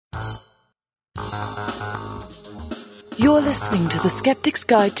You're listening to the Skeptics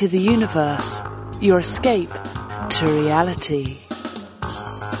Guide to the Universe, your escape to reality.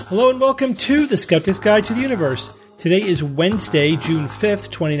 Hello and welcome to the Skeptics Guide to the Universe. Today is Wednesday, June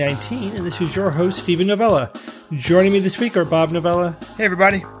 5th, 2019, and this is your host, Stephen Novella. Joining me this week are Bob Novella. Hey,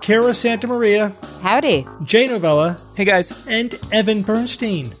 everybody. Kara Santamaria. Howdy. Jay Novella. Hey, guys. And Evan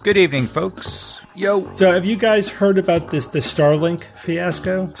Bernstein. Good evening, folks. Yo. So have you guys heard about the Starlink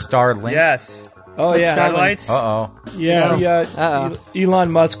fiasco? Starlink? Yes. Oh, yeah. Satellites? Uh-oh. Yeah.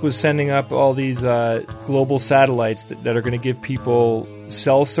 Elon Musk was sending up all these global satellites that are going to give people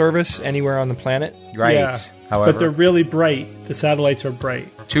cell service anywhere on the planet. Right. Yeah. However, but they're really bright. The satellites are bright.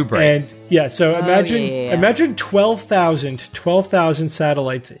 Too bright. And yeah, so imagine 12,000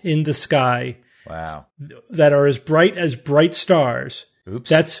 satellites in the sky. Wow. That are as bright stars. Oops.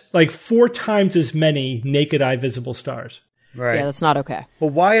 That's like 4 times as many naked eye visible stars. Right. Yeah, that's not okay. Well,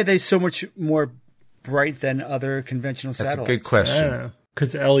 why are they so much more bright than other conventional That's satellites? a good question. I don't know.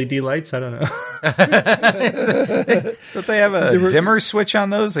 Because LED lights? I don't know. Don't they have a dimmer switch on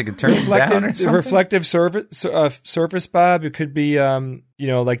those? They can turn it down or something? Reflective surface, Bob. It could be,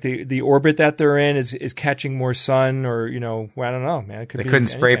 like the orbit that they're in is catching more sun, or I don't know, man. It could They be couldn't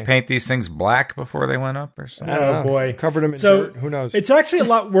spray anything. paint these things black before they went up or something? I don't know. Boy. Covered them in So dirt. Who knows? It's actually a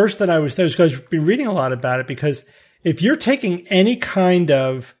lot worse than I was thinking, because I've been reading a lot about it, because if you're taking any kind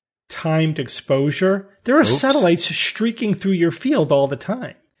of timed exposure, there are satellites streaking through your field all the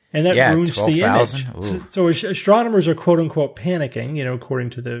time. And that ruins the image. So astronomers are quote unquote panicking,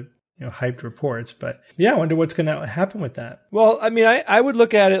 according to the hyped reports. But yeah, I wonder what's going to happen with that. Well, I mean, I would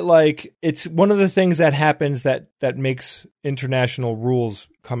look at it like it's one of the things that happens that makes international rules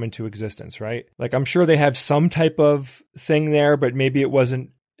come into existence, right? Like, I'm sure they have some type of thing there, but maybe it wasn't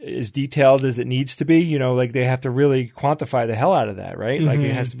as detailed as it needs to be. Like they have to really quantify the hell out of that, right? Mm-hmm. Like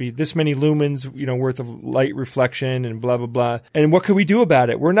it has to be this many lumens, worth of light reflection and blah, blah, blah. And what could we do about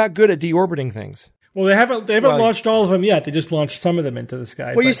it? We're not good at deorbiting things. Well, they haven't launched all of them yet. They just launched some of them into the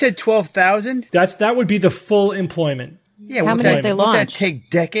sky. Well, you said 12,000? That would be the full employment. Yeah. How many did they launch? Would that take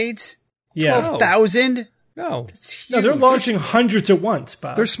decades? Yeah. 12,000? No. No, they're launching hundreds at once,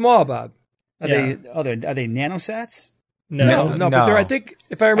 Bob. They're small, Bob. Are they nanosats? No, but they're, I think,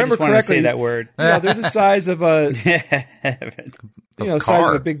 if I remember correctly, to say that word. They're the size of a, Of size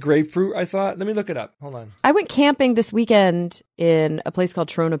of a big grapefruit. I thought. Let me look it up. Hold on. I went camping this weekend in a place called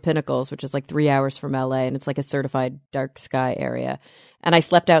Trona Pinnacles, which is like 3 hours from LA, and it's like a certified dark sky area. And I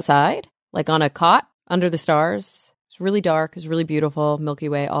slept outside, like on a cot under the stars. It's really dark. It's really beautiful. Milky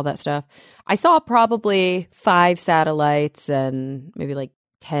Way, all that stuff. I saw probably 5 satellites and maybe like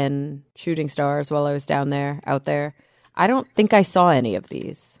 10 shooting stars while I was out there. I don't think I saw any of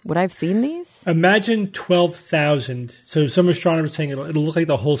these. Would I have seen these? Imagine 12,000. So some astronomers saying it'll look like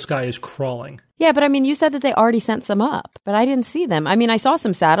the whole sky is crawling. Yeah, but I mean, you said that they already sent some up, but I didn't see them. I mean, I saw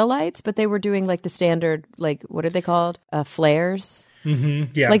some satellites, but they were doing like the standard, like, what are they called? Flares?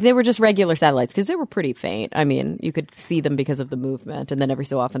 Mm-hmm. Yeah. Like they were just regular satellites because they were pretty faint. I mean, you could see them because of the movement, and then every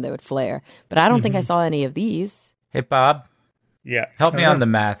so often they would flare. But I don't think I saw any of these. Hey, Bob. Yeah. Help me on the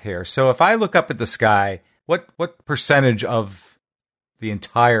math here. So if I look up at the sky, what percentage of the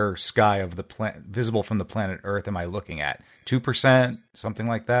entire sky of the planet visible from the planet Earth am I looking at? 2%, something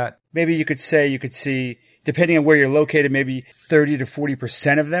like that? Maybe you could see, depending on where you're located, maybe 30 to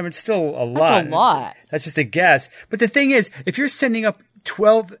 40% of them. It's still a lot. That's a lot. That's just a guess. But the thing is, if you're sending up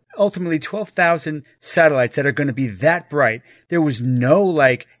 12,000 satellites that are going to be that bright, there was no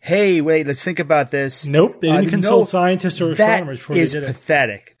like, hey, wait, let's think about this. Nope, they didn't consult scientists or astronomers before they did it. That is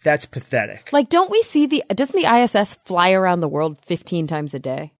pathetic. That's pathetic. Like, don't we see doesn't the ISS fly around the world 15 times a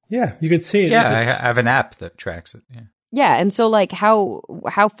day? Yeah, you can see it. Yeah, I have an app that tracks it. Yeah. Yeah, and so like how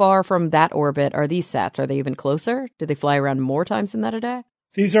far from that orbit are these sats? Are they even closer? Do they fly around more times than that a day?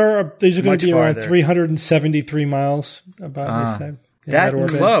 These are going to be around farther. 373 miles about this time. That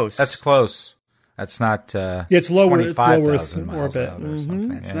close. That's close. That's not it's lower Earth 25,000 miles orbit. out or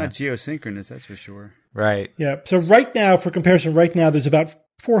something. It's not geosynchronous, that's for sure. Right. Yeah. So right now, for comparison, there's about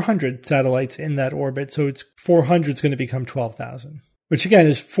 400 satellites in that orbit. So it's 400 is going to become 12,000, which again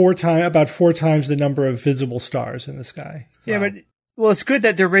is about 4 times the number of visible stars in the sky. Yeah, but it's good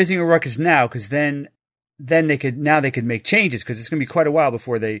that they're raising a ruckus now, because then they could make changes, because it's going to be quite a while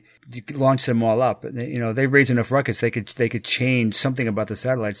before they launch them all up. They raise enough ruckus, they could change something about the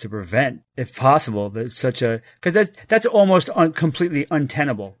satellites to prevent, if possible, because that's almost completely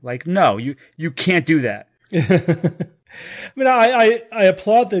untenable. Like, no, you can't do that. I mean, I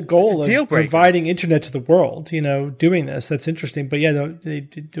applaud the goal of providing internet to the world. Doing this, that's interesting. But yeah,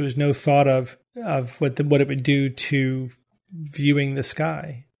 there was no thought of what it would do to viewing the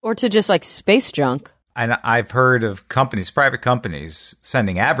sky. Or to just like space junk. And I've heard of private companies,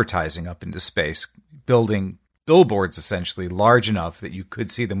 sending advertising up into space, building billboards essentially large enough that you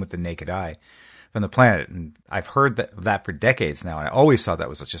could see them with the naked eye from the planet. And I've heard that for decades now. And I always thought that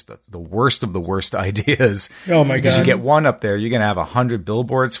was just the worst of the worst ideas. Oh, my Because God. you get one up there, you're going to have 100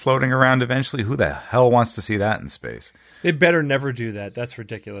 billboards floating around eventually. Who the hell wants to see that in space? They better never do that. That's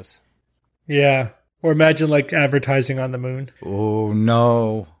ridiculous. Yeah. Or imagine like advertising on the moon. Oh,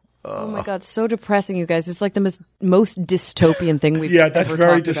 no. Oh my God, so depressing, you guys. It's like the most dystopian thing we've Yeah, that's ever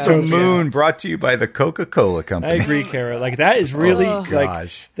very talked about. dystopian. Moon brought to you by the Coca-Cola I Company. agree, Kara. Like that is really like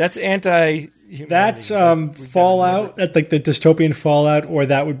gosh. that's anti. That's Fallout, that's like the dystopian Fallout, or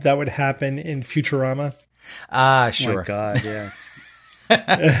that would happen in Futurama. Sure. Oh my God, yeah.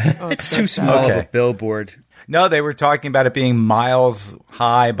 Oh, It's too small of Okay. a billboard. No, they were talking about it being miles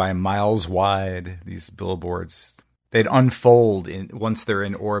high by miles wide, these billboards. They'd unfold once they're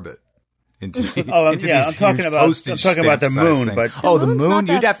in orbit. Into Oh, into yeah, these I'm talking huge about- postage I'm talking about the stamp-sized moon, things. but- the The moon's moon, not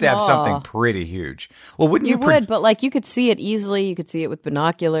you'd that have to have small. something pretty huge. Well, wouldn't You you? would, but like you could see it easily. You could see it with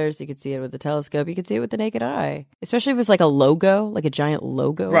binoculars. You could see it with the telescope. You could see it with the naked eye. Especially if it's like a logo, like a giant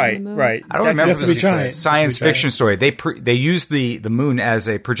logo. on Right, the moon. right. I don't It remember has to if be this is a giant. science It has to be fiction story. They used the moon as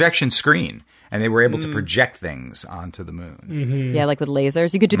a projection screen, and they were able to project things onto the moon. Yeah, like with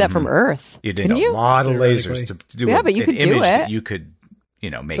lasers. You could do that from Earth. You did Couldn't a you? lot of Theoretically. lasers to do Yeah, but you an could do image that it. you could,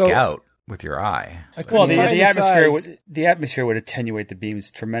 make So- out with your eye. Well, the Find atmosphere size. the atmosphere would attenuate the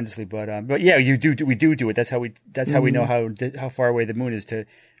beams tremendously, but yeah, we do it. That's how we know how far away the moon is to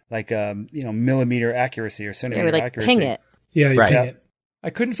like millimeter accuracy or Yeah, centimeter we like accuracy. ping it. Yeah, you Right. ping Yeah. it. I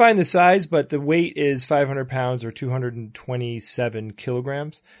couldn't find the size, but the weight is 500 pounds or 227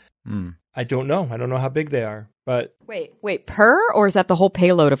 kilograms. I don't know. I don't know how big they are, but Wait, per? Or is that the whole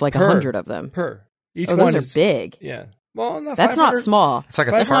payload of like Per. 100 of them? per each Oh, one those is are big. Yeah. Well, no, That's not 500 small. It's like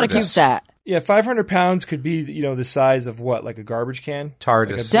a That's not a TARDIS. CubeSat. Yeah, 500 pounds could be the size of what, like a garbage can.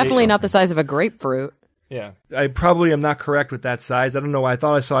 TARDIS. Like a Definitely big- not the size of a grapefruit. Yeah, I probably am not correct with that size. I don't know why. I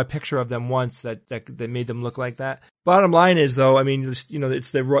thought I saw a picture of them once that made them look like that. Bottom line is, though, I mean,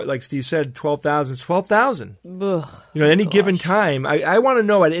 it's like Steve said, 12,000. 12,000. Ugh. At any given time, I want to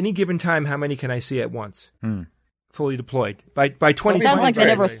know at any given time how many can I see at once, fully deployed by 20. It sounds like they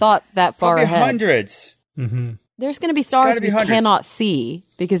never thought that far Probably ahead. hundreds. There's going to be stars gotta be we hundreds. cannot see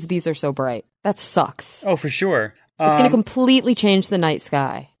because these are so bright. That sucks. Oh, for sure. It's going to completely change the night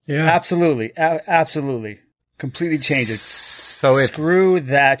sky. Yeah. Absolutely, absolutely, completely change it. So Screw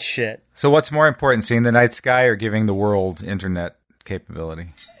that shit. so what's more important, seeing the night sky or giving the world internet capability?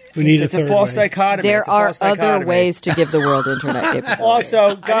 We need It's a a third false one. dichotomy. There It's a are false other dichotomy. ways to give the world internet capability.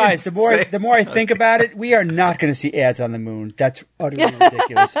 Also, guys, the more say- I think about it, we are not going to see ads on the moon. That's utterly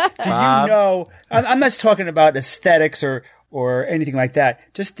ridiculous. Do you know? I'm not talking about aesthetics or anything like that.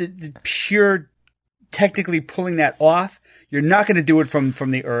 Just the pure, technically pulling that off. You're not going to do it from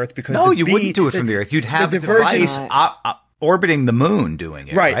the Earth because No, the you wouldn't do it from the Earth. You'd have the a diversion- device orbiting the moon doing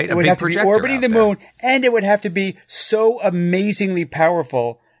it, right? It would have to be orbiting the moon, and it would have to be so amazingly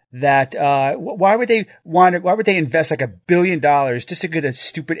powerful that why would they invest like $1 billion just to get a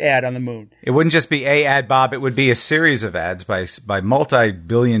stupid ad on the moon? It wouldn't just be a ad, Bob. It would be a series of ads by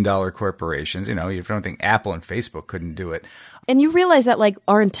multi-billion-dollar corporations. You don't think Apple and Facebook couldn't do it. And you realize that like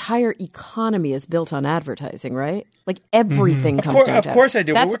our entire economy is built on advertising, right? Like everything comes down to Of course I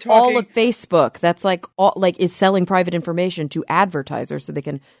do. That's But we're talking- all of Facebook. That's like is selling private information to advertisers so they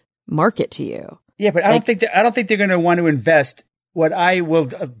can market to you. Yeah, but I don't think they're going to want to invest what I will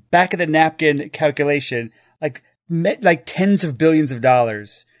back of the napkin calculation like tens of billions of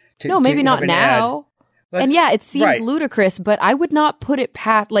dollars. No, maybe to not have an now. ad. And yeah, it seems right. ludicrous, but I would not put it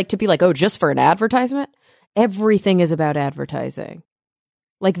past to be like, oh, just for an advertisement. Everything is about advertising.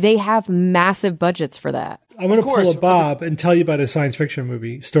 Like they have massive budgets for that. I'm going to pull a Bob and tell you about a science fiction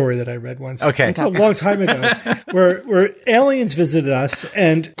movie story that I read once. Okay. It's a long time ago where aliens visited us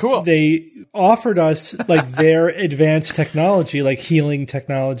and they offered us like their advanced technology, like healing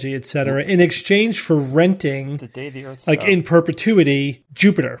technology, et cetera, in exchange for renting The day the Earth like in perpetuity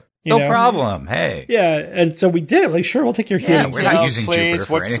Jupiter. You No know? problem. Hey. Yeah, and so we did it. Like, sure, we'll take your healing. we're not using Jupiter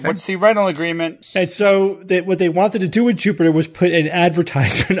for anything. What's the rental agreement? And so what they wanted to do with Jupiter was put an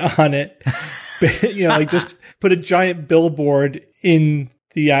advertisement on it. Like just put a giant billboard in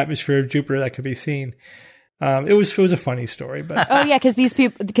the atmosphere of Jupiter that could be seen. It was a funny story, but Oh yeah,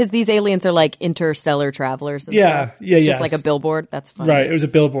 because these aliens are like interstellar travelers. And Yeah, stuff. yeah, It's yes. just like a billboard. That's funny. right, it was a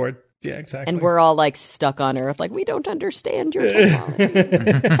billboard. Yeah, exactly. And we're all like stuck on Earth, like we don't understand your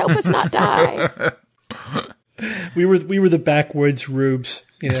technology. Help us not die. we were the backwoods rubes,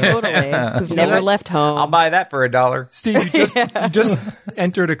 You know? Totally. Who've never left home. I'll buy that for $1. Steve, you just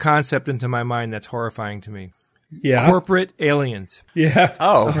entered a concept into my mind that's horrifying to me. Yeah. Corporate aliens. Yeah.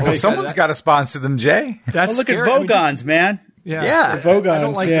 Oh, well, someone's got to sponsor them, Jay. That's Oh, look scary. at Vogons, man. Yeah. The Vogons, I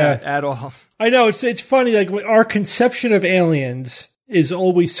don't like yeah. that at all. I know it's funny. Like our conception of aliens is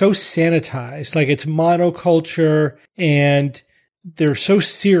always so sanitized. Like it's monoculture, and they're so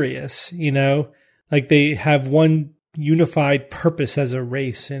serious. You know, like they have one unified purpose as a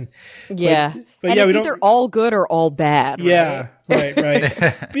race. And Yeah. but and yeah, we it's don't. either all good or all bad. Yeah, right.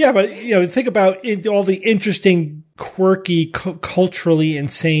 But yeah, but think about all the interesting, quirky, culturally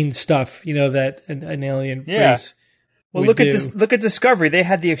insane stuff. That an alien race. Well, would look at do. this. Look at Discovery. They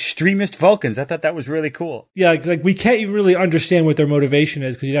had the extremist Vulcans. I thought that was really cool. Yeah, like we can't even really understand what their motivation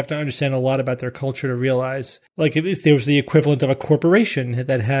is because you'd have to understand a lot about their culture to realize. Like if there was the equivalent of a corporation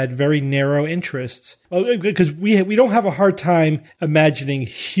that had very narrow interests. Because we don't have a hard time imagining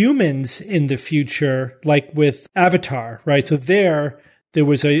humans in the future, like with Avatar, right? So there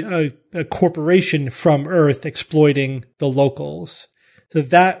was a corporation from Earth exploiting the locals. So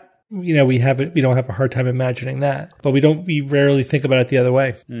that. We don't have a hard time imagining that, but we rarely think about it the other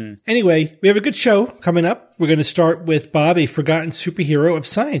way. Anyway, we have a good show coming up. We're going to start with Bob, a forgotten superhero of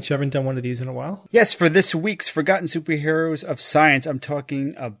science. You haven't done one of these in a while. Yes, for this week's Forgotten Superheroes of Science, I'm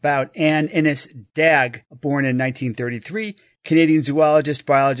talking about Anne Innes Dagg, born in 1933, Canadian zoologist,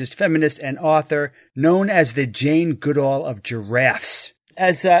 biologist, feminist, and author, known as the Jane Goodall of giraffes.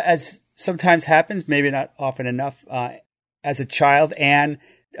 As sometimes happens, maybe not often enough, as a child, Anne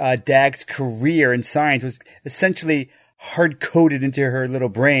Dagg's career in science was essentially hard-coded into her little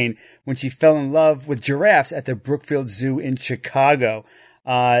brain when she fell in love with giraffes at the Brookfield Zoo in Chicago.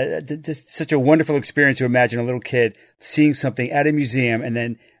 Just such a wonderful experience to imagine a little kid seeing something at a museum, and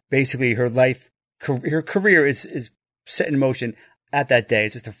then basically her career is set in motion at that day.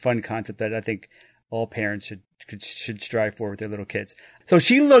 It's just a fun concept that I think all parents should strive for with their little kids. So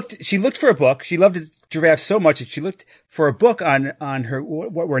she looked for a book. She loved giraffes so much that she looked for a book on her,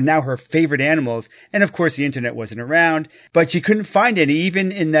 what were now her favorite animals. And of course the internet wasn't around, but she couldn't find any,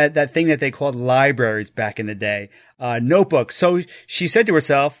 even in that thing that they called libraries back in the day, notebooks. So she said to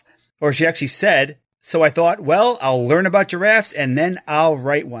herself, or she actually said, so I thought, well, I'll learn about giraffes and then I'll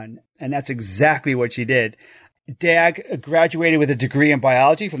write one. And that's exactly what she did. Dagg graduated with a degree in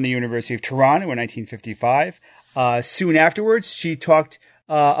biology from the University of Toronto in 1955. Soon afterwards, she talked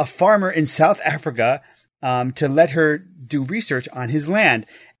a farmer in South Africa to let her do research on his land.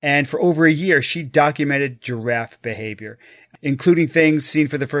 And for over a year, she documented giraffe behavior, including things seen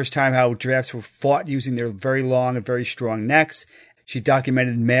for the first time how giraffes were fought using their very long and very strong necks. She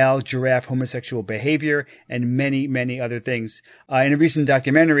documented male giraffe homosexual behavior and many, many other things. In a recent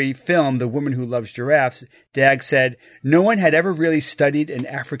documentary film, The Woman Who Loves Giraffes, Dagg said, "No one had ever really studied an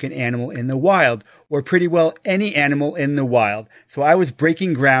African animal in the wild, or pretty well any animal in the wild. So I was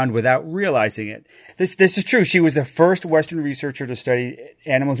breaking ground without realizing it." This is true. She was the first Western researcher to study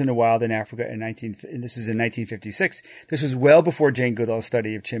animals in the wild in Africa this is in 1956. This was well before Jane Goodall's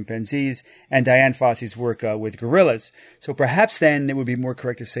study of chimpanzees and Diane Fossey's work with gorillas. So perhaps then it would be more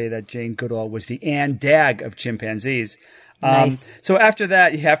correct to say that Jane Goodall was the Anne Dagg of chimpanzees. Nice. So after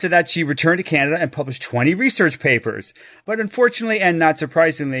that, she returned to Canada and published 20 research papers. But unfortunately, and not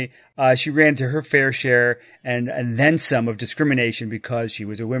surprisingly, she ran into her fair share and then some of discrimination because she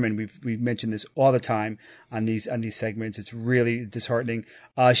was a woman. We've mentioned this all the time on these segments. It's really disheartening.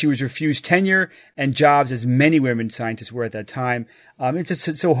 She was refused tenure and jobs as many women scientists were at that time. It's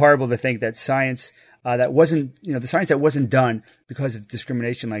just so horrible to think that science the science that wasn't done because of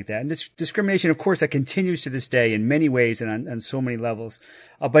discrimination like that. And this discrimination, of course, that continues to this day in many ways and on so many levels.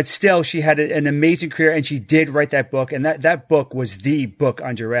 But still, she had an amazing career, and she did write that book, and that book was the book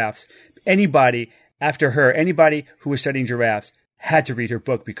on giraffes. Anybody after her, anybody who was studying giraffes had to read her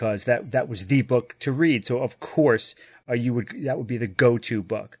book because that was the book to read. So, of course, that would be the go-to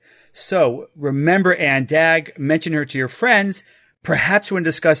book. So, remember Anne Dagg, mention her to your friends, perhaps when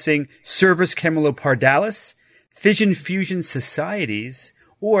discussing Cervus camelopardalis, fission-fusion societies,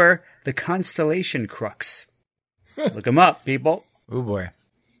 or the constellation crux. Look them up, people. Oh, boy.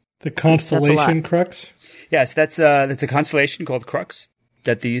 The constellation crux? Yes, that's a constellation called Crux.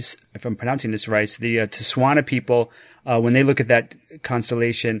 That these, if I'm pronouncing this right, the Tswana people, when they look at that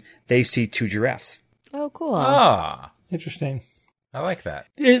constellation, they see two giraffes. Oh, cool. Ah, Interesting. I like that.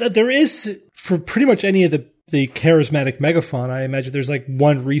 There is, for pretty much any of the charismatic megafauna, I imagine there's like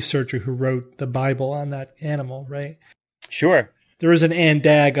one researcher who wrote the Bible on that animal, right? Sure. there is an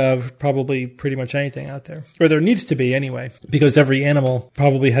and-dag of probably pretty much anything out there. Or there needs to be anyway, because every animal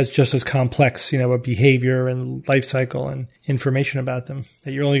probably has just as complex, a behavior and life cycle and information about them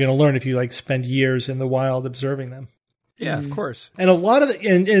that you're only going to learn if you spend years in the wild observing them. Yeah, of course. And a lot of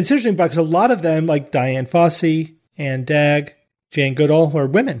and it's interesting because a lot of them, like Diane Fossey, Ann Dagg, Jane Goodall, are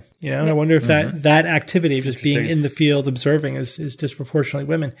women. I wonder if that activity of just being in the field observing is disproportionately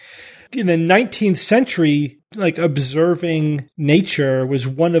women. In the 19th century, observing nature was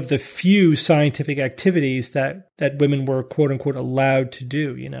one of the few scientific activities that women were, quote unquote, allowed to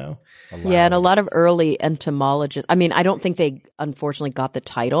do, Yeah, and a lot of early entomologists, I don't think they unfortunately got the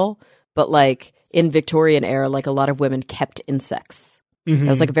title, but in Victorian era, a lot of women kept insects. Mm-hmm. It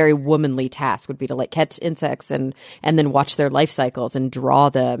was a very womanly task would be to catch insects and then watch their life cycles and draw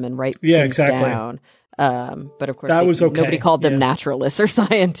them and write things down. But of course, that was okay. Nobody called them naturalists or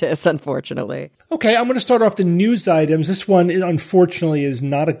scientists, unfortunately. Okay, I'm going to start off the news items. This one, unfortunately, is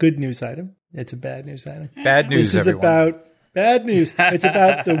not a good news item. It's a bad news item. Bad news, This is about bad news. It's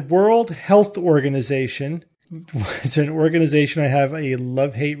about the World Health Organization. It's an organization I have a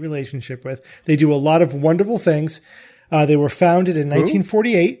love-hate relationship with. They do a lot of wonderful things. They were founded in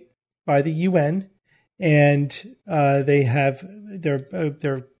 1948 by the UN, and they have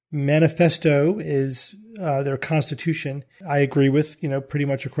their manifesto is their constitution. I agree with, pretty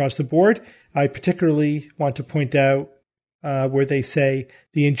much across the board. I particularly want to point out where they say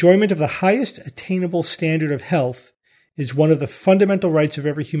the enjoyment of the highest attainable standard of health is one of the fundamental rights of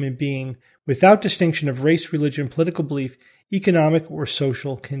every human being without distinction of race, religion, political belief, economic or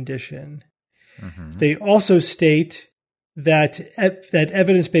social condition. Mm-hmm. They also state that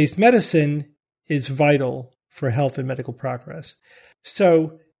evidence-based medicine is vital for health and medical progress.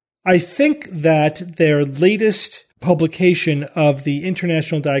 So I think that their latest publication of the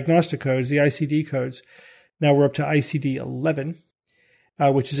International Diagnostic Codes, the ICD codes, now we're up to ICD-11,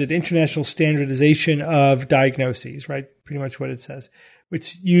 which is an international standardization of diagnoses, right? Pretty much what it says,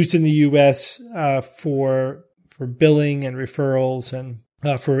 which is used in the U.S. For billing and referrals and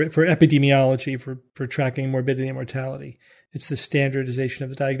for epidemiology, for tracking morbidity and mortality. It's the standardization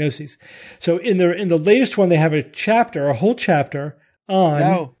of the diagnoses. So in the latest one, they have a whole chapter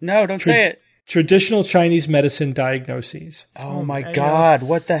on no, don't say it. Traditional Chinese medicine diagnoses. Oh my God,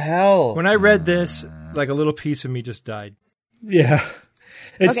 what the hell? When I read this, a little piece of me just died. Yeah.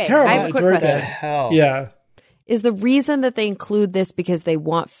 It's terrible. I have a quick question. What the hell? Yeah. Is the reason that they include this because they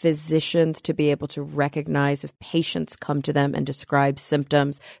want physicians to be able to recognize if patients come to them and describe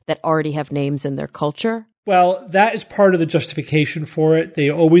symptoms that already have names in their culture? Well, that is part of the justification for it.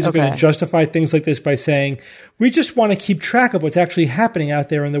 They always are going to justify things like this by saying, we just want to keep track of what's actually happening out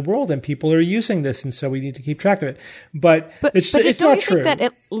there in the world, and people are using this, and so we need to keep track of it. But it's don't not you true. think that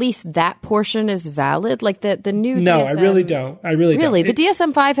at least that portion is valid? The new DSM... No, I really don't. Really? The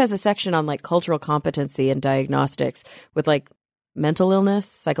DSM-5 has a section on cultural competency and diagnostics with mental illness,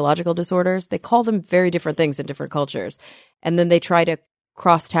 psychological disorders. They call them very different things in different cultures. And then they try to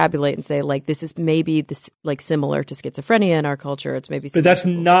cross-tabulate and say, this is maybe this similar to schizophrenia in our culture. It's maybe, but that's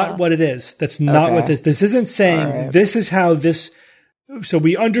not what it is. That's not what this isn't saying. This is how this. So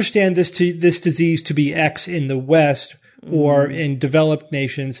we understand this disease to be X in the West or in developed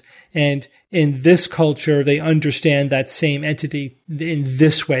nations, and in this culture they understand that same entity in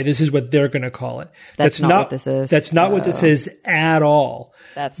this way. This is what they're going to call it. That's not what this is. That's not what this is at all.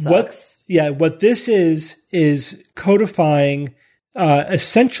 That sucks. What this is codifying.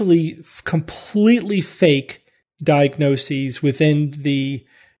 Essentially completely fake diagnoses within the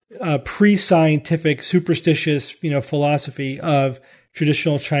pre-scientific, superstitious, philosophy of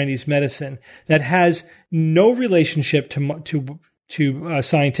traditional Chinese medicine that has no relationship to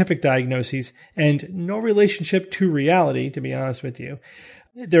scientific diagnoses and no relationship to reality, to be honest with you.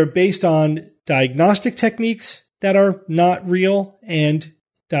 They're based on diagnostic techniques that are not real and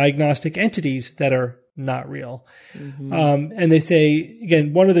diagnostic entities that are not real. Mm-hmm. And they say,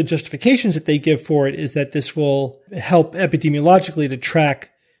 again, one of the justifications that they give for it is that this will help epidemiologically to track,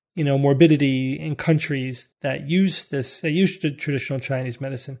 morbidity in countries that use traditional Chinese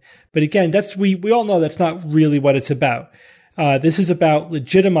medicine. But again, we all know that's not really what it's about. This is about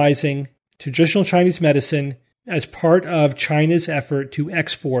legitimizing traditional Chinese medicine as part of China's effort to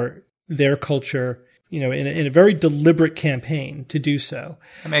export their culture, in a very deliberate campaign to do so.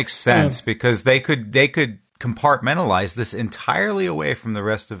 That makes sense because they could compartmentalize this entirely away from the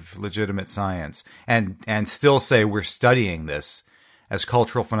rest of legitimate science and still say we're studying this as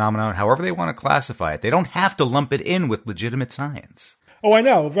cultural phenomenon, however they want to classify it. They don't have to lump it in with legitimate science. Oh, I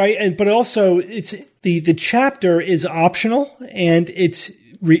know, right? But also, it's the chapter is optional, and it's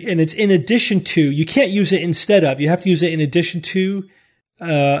it's in addition to, you can't use it instead of, you have to use it in addition to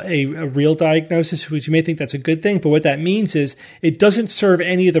a real diagnosis, which you may think that's a good thing, but what that means is it doesn't serve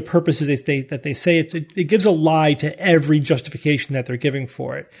any of the purposes that they say. It gives a lie to every justification that they're giving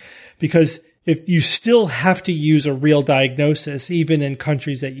for it. Because if you still have to use a real diagnosis, even in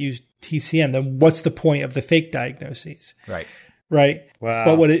countries that use TCM, then what's the point of the fake diagnoses? Right. Wow.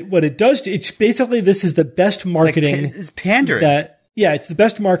 But what it does, it's basically, this is the best marketing. It's pandering. It's the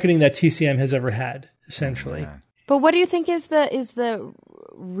best marketing that TCM has ever had, essentially. But what do you think is the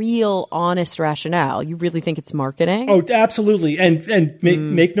real, honest rationale? You really think it's marketing? Oh, absolutely. And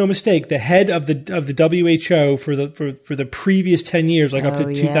make no mistake, the head of the WHO for the previous 10 years, like up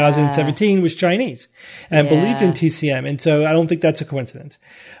to 2017, was Chinese and believed in TCM. And so I don't think that's a coincidence.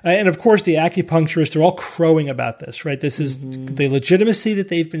 And of course, the acupuncturists are all crowing about this, right? This is the legitimacy that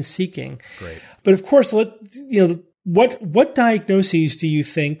they've been seeking. Great. But of course, what diagnoses do you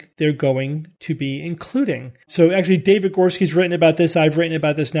think they're going to be including? So actually, David Gorski's written about this. I've written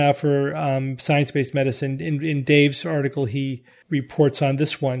about this now for Science-Based Medicine. In Dave's article, he reports on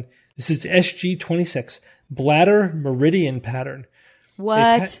this one. This is SG26, bladder meridian pattern.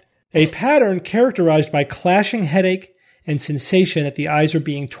 What? A pattern characterized by clashing headache and sensation that the eyes are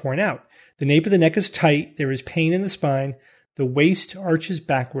being torn out. The nape of the neck is tight. There is pain in the spine. The waist arches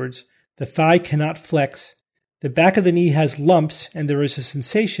backwards. The thigh cannot flex. The back of the knee has lumps, and there is a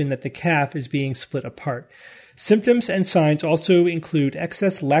sensation that the calf is being split apart. Symptoms and signs also include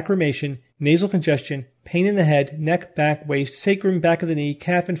excess lacrimation, nasal congestion, pain in the head, neck, back, waist, sacrum, back of the knee,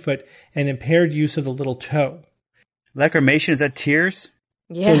 calf and foot, and impaired use of the little toe. Lacrimation, is that tears?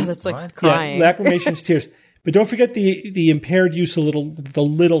 Yeah, that's like crying. Yeah, lacrimation's tears. But don't forget the impaired use of the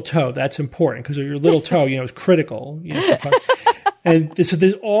little toe. That's important because your little toe, is critical. And so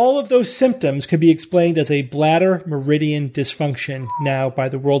all of those symptoms can be explained as a bladder meridian dysfunction now by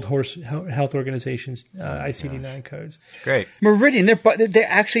the World Health Organization's ICD-9 codes. Great. Meridian. They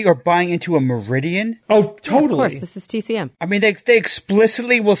actually are buying into a meridian? Oh, totally. Yeah, of course, this is TCM. I mean, they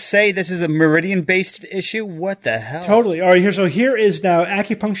explicitly will say this is a meridian-based issue? What the hell? Totally. All right, here is now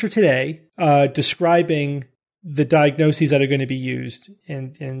Acupuncture Today describing the diagnoses that are going to be used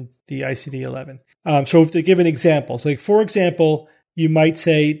in the ICD-11. So if they give an example, so like, for example, you might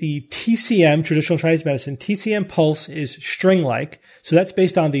say the TCM, traditional Chinese medicine, TCM pulse is string-like. So that's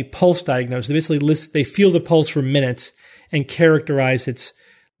based on the pulse diagnosis. They basically they feel the pulse for minutes and characterize its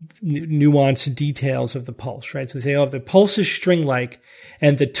nuanced details of the pulse, right? So they say, the pulse is string-like,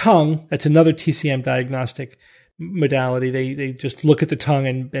 and the tongue, that's another TCM diagnostic modality. They just look at the tongue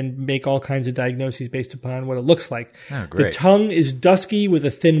and make all kinds of diagnoses based upon what it looks like. Oh, great. The tongue is dusky with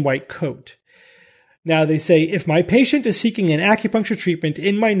a thin white coat. Now they say, if my patient is seeking an acupuncture treatment,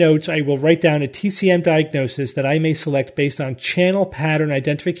 in my notes I will write down a TCM diagnosis that I may select based on channel pattern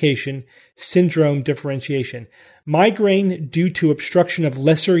identification, syndrome differentiation. Migraine due to obstruction of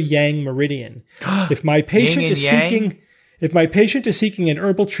lesser yang meridian. If my patient is seeking an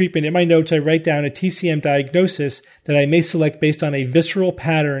herbal treatment, in my notes I write down a TCM diagnosis that I may select based on a visceral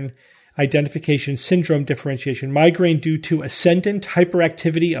pattern identification, syndrome differentiation. Migraine due to ascendant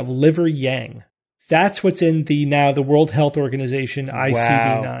hyperactivity of liver yang. That's what's in the World Health Organization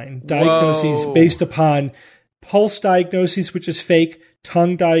ICD-9. Diagnoses based upon pulse diagnoses, which is fake,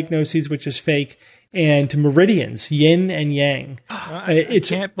 tongue diagnoses, which is fake, and meridians, yin and yang. It's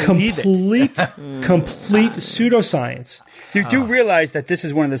complete pseudoscience. You do realize that this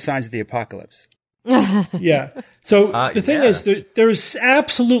is one of the signs of the apocalypse. Yeah. So the thing is, there's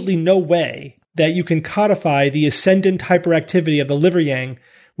absolutely no way that you can codify the ascendant hyperactivity of the liver yang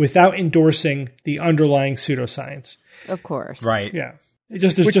without endorsing the underlying pseudoscience. Of course. Right. Yeah.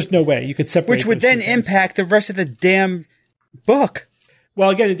 There's just no way you could separate. Which would then impact the rest of the damn book. Well,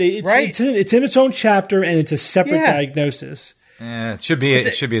 again, it's in its own chapter and it's a separate diagnosis. Yeah, it should be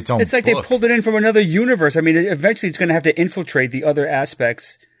its own. It's like book. They pulled it in from another universe. I mean, eventually it's going to have to infiltrate the other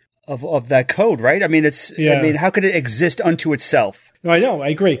aspects of that code, right? I mean, how could it exist unto itself? No, I know, I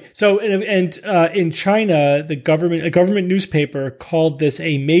agree. So, in China, a government newspaper called this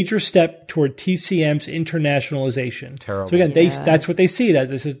a major step toward TCM's internationalization. Terrible. So again, that's what they see it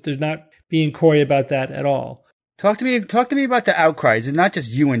as. They're not being coy about that at all. Talk to me about the outcries, and not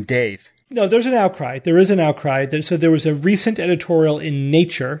just you and Dave. No, there's an outcry. There is an outcry. So there was a recent editorial in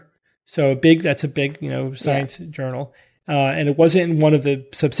Nature. So that's a big, science journal. And it wasn't in one of the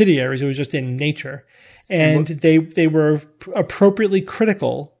subsidiaries. It was just in Nature. And they were appropriately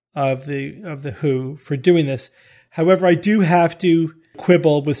critical of the WHO for doing this. However, I do have to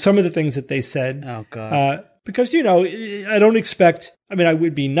quibble with some of the things that they said. Oh, God. Because, I don't expect, I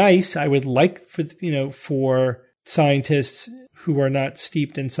would be nice. I would like for scientists who are not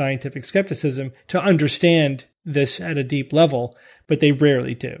steeped in scientific skepticism to understand this at a deep level, but they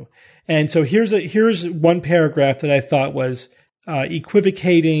rarely do. And so here's one paragraph that I thought was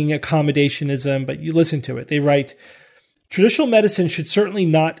equivocating accommodationism, but you listen to it. They write, traditional medicine should certainly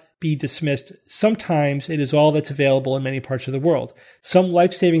not be dismissed. Sometimes it is all that's available in many parts of the world. Some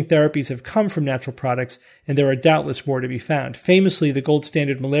life-saving therapies have come from natural products, and there are doubtless more to be found. Famously, the gold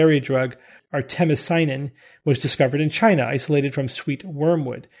standard malaria drug, artemisinin, was discovered in China, isolated from sweet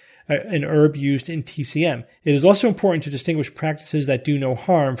wormwood, an herb used in TCM. It is also important to distinguish practices that do no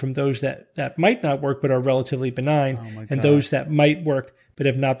harm from those that might not work but are relatively benign, and those that might work but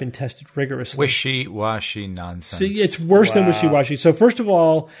have not been tested rigorously. Wishy-washy nonsense. So it's worse than wishy-washy. So first of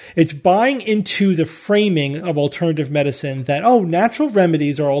all, it's buying into the framing of alternative medicine that, natural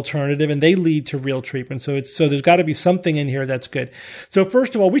remedies are alternative and they lead to real treatment. So there's got to be something in here that's good. So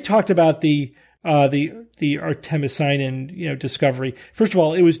first of all, we talked about the artemisinin, discovery. First of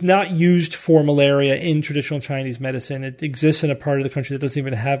all, it was not used for malaria in traditional Chinese medicine. It exists in a part of the country that doesn't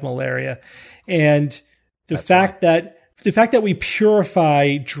even have malaria. And the fact that we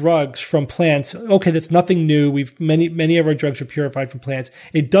purify drugs from plants, okay, that's nothing new. Many of our drugs are purified from plants.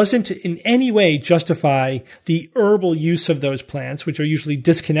 It doesn't in any way justify the herbal use of those plants, which are usually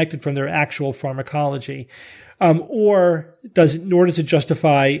disconnected from their actual pharmacology. Nor does it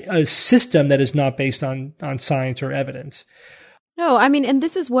justify a system that is not based on science or evidence. No, I mean, and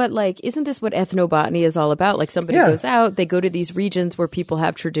this is what, isn't this what ethnobotany is all about? Like somebody goes out, they go to these regions where people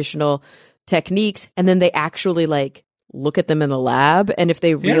have traditional techniques, and then they actually look at them in the lab. And if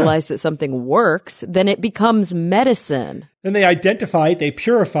they realize that something works, then it becomes medicine. Then they identify it, they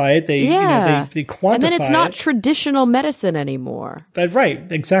purify it, they quantify it. And then it's not traditional medicine anymore. That's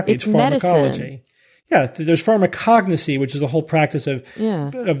right. Exactly. It's pharmacology. Medicine. Yeah. There's pharmacognosy, which is the whole practice of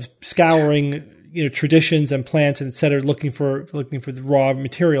scouring, traditions and plants and et cetera, looking for the raw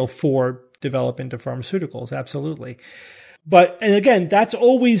material for development of pharmaceuticals. Absolutely. And again, that's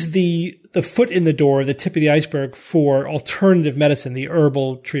always the foot in the door, the tip of the iceberg for alternative medicine, the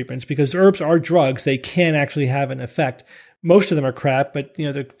herbal treatments, because herbs are drugs. They can actually have an effect. Most of them are crap, but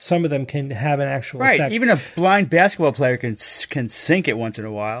some of them can have an actual effect. Right. Even a blind basketball player can sink it once in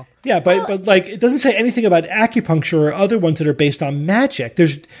a while. Yeah, but it doesn't say anything about acupuncture or other ones that are based on magic.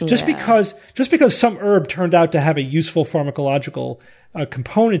 There's just because some herb turned out to have a useful pharmacological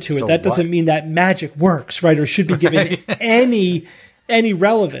component to it, that doesn't mean that magic works, right? Or should be given any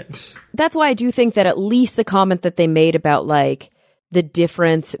relevance. That's why I do think that at least the comment that they made about the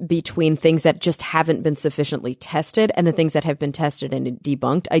difference between things that just haven't been sufficiently tested and the things that have been tested and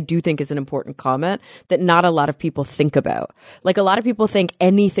debunked, I do think is an important comment that not a lot of people think about. A lot of people think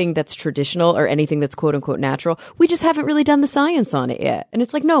anything that's traditional or anything that's quote unquote natural, we just haven't really done the science on it yet. And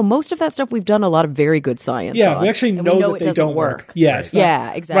it's no, most of that stuff we've done a lot of very good science on. We actually know that they don't work. Yes.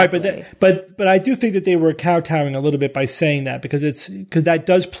 Yeah, exactly. Right, but I do think that they were kowtowing a little bit by saying that because that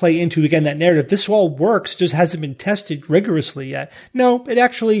does play into, again, that narrative. This all works, just hasn't been tested rigorously yet. No, it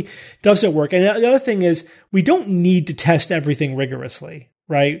actually doesn't work. And the other thing is we don't need to test everything rigorously,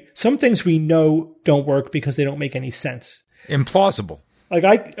 right? Some things we know don't work because they don't make any sense. Implausible.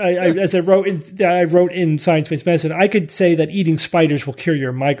 As I wrote in Science-Based Medicine, I could say that eating spiders will cure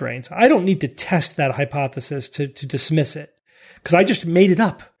your migraines. I don't need to test that hypothesis to dismiss it because I just made it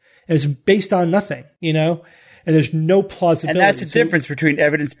up. And it's based on nothing, and there's no plausibility. And that's the difference between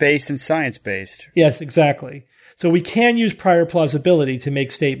evidence-based and science-based. Yes, exactly. So we can use prior plausibility to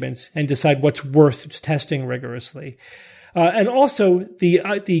make statements and decide what's worth testing rigorously. And also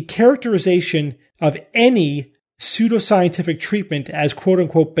the characterization of any pseudoscientific treatment as quote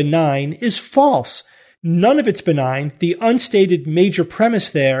unquote benign is false. None of it's benign. The unstated major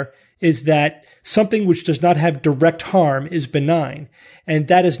premise there is that something which does not have direct harm is benign. And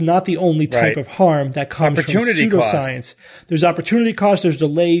that is not the only type of harm that comes from pseudoscience. There's opportunity cost. There's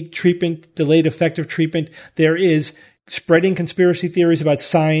delayed treatment, delayed effective treatment. There is spreading conspiracy theories about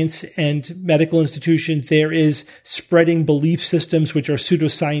science and medical institutions. There is spreading belief systems which are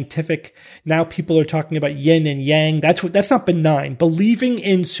pseudoscientific. Now people are talking about yin and yang. That's not benign. Believing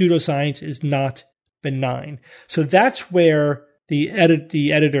in pseudoscience is not benign. So that's where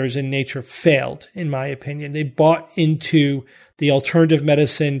the editors in Nature failed, in my opinion. They bought into the alternative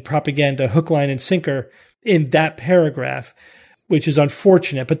medicine propaganda hook, line, and sinker in that paragraph, which is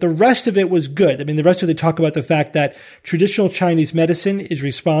unfortunate. But the rest of it was good. I mean, the rest of it, they talk about the fact that traditional Chinese medicine is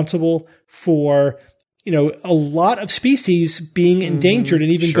responsible for, a lot of species being endangered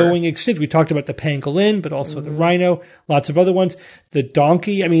and even going extinct. We talked about the pangolin, but also the rhino, lots of other ones. The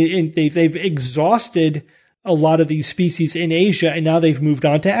donkey. I mean, they've exhausted a lot of these species in Asia, and now they've moved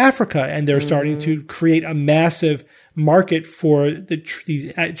on to Africa, and they're starting to create a massive market for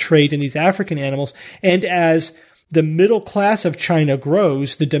these trade in these African animals. And as the middle class of China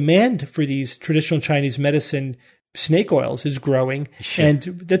grows, the demand for these traditional Chinese medicine snake oils is growing, and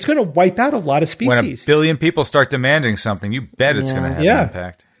that's going to wipe out a lot of species. When a billion people start demanding something, you bet it's going to have an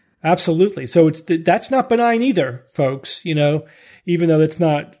impact. Absolutely. So that's not benign either, folks. Even though it's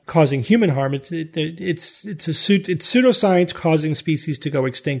not causing human harm, it's pseudoscience causing species to go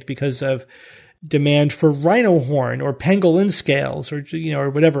extinct because of demand for rhino horn or pangolin scales or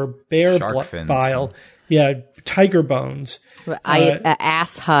whatever, bear bile. Yeah, tiger bones.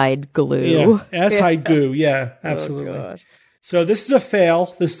 Ass hide glue. Yeah, ass hide goo. Yeah, absolutely. Oh, so this is a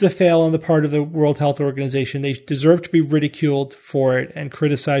fail. This is a fail on the part of the World Health Organization. They deserve to be ridiculed for it and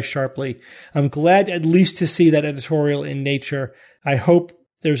criticized sharply. I'm glad at least to see that editorial in Nature. I hope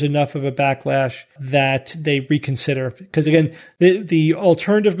there's enough of a backlash that they reconsider. Because again, the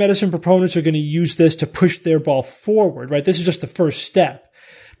alternative medicine proponents are going to use this to push their ball forward, right? This is just the first step.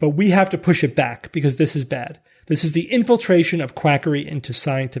 But we have to push it back because this is bad. This is the infiltration of quackery into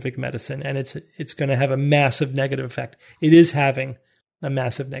scientific medicine, and it's going to have a massive negative effect. It is having a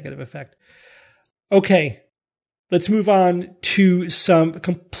massive negative effect. Okay, let's move on to some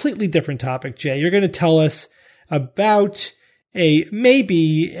completely different topic, Jay. You're going to tell us about a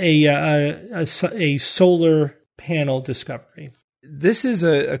solar panel discovery. This is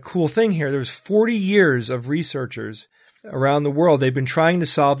a cool thing here. There's 40 years of researchers around the world. They've been trying to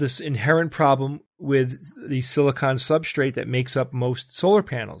solve this inherent problem with the silicon substrate that makes up most solar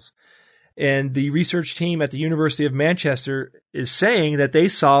panels. And the research team at the University of Manchester is saying that they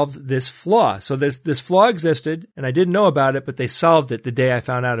solved this flaw. So this flaw existed, and I didn't know about it, but they solved it the day I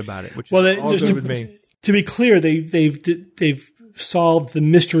found out about it, which is all good with me. To be clear, they've solved the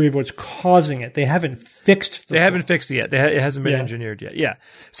mystery of what's causing it. They haven't fixed They haven't fixed it yet. It hasn't been engineered yet. Yeah.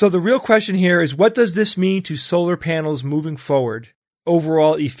 So the real question here is, what does this mean to solar panels moving forward?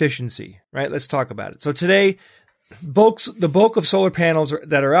 Overall efficiency, right? Let's talk about it. So today, the bulk of solar panels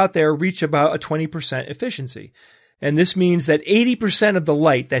that are out there reach about a 20% efficiency. And this means that 80% of the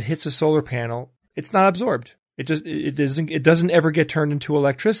light that hits a solar panel, it's not absorbed. It doesn't ever get turned into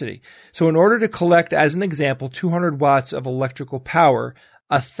electricity. So in order to collect, as an example, 200 watts of electrical power,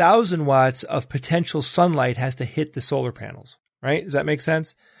 1,000 watts of potential sunlight has to hit the solar panels, right? Does that make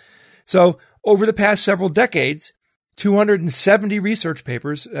sense? So over the past several decades, 270 research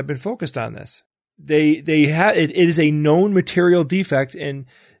papers have been focused on this. It is a known material defect in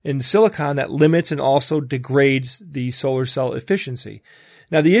silicon that limits and also degrades the solar cell efficiency.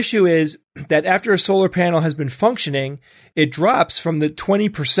 Now, the issue is that after a solar panel has been functioning, it drops from the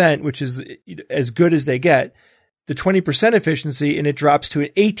 20%, which is as good as they get, the 20% efficiency, and it drops to an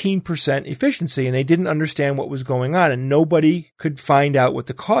 18% efficiency. And they didn't understand what was going on, and nobody could find out what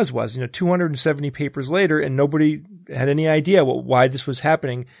the cause was. 270 papers later, and nobody had any idea why this was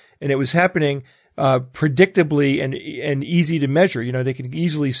happening. And it was happening predictably and easy to measure. They can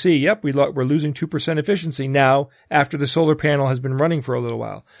easily see, yep, we're losing 2% efficiency now after the solar panel has been running for a little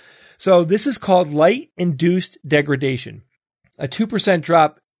while. So this is called light-induced degradation. A 2%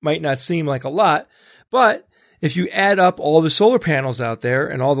 drop might not seem like a lot, but if you add up all the solar panels out there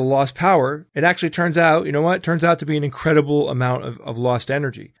and all the lost power, it actually turns out, turns out to be an incredible amount of lost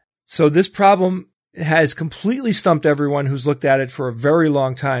energy. So this problem has completely stumped everyone who's looked at it for a very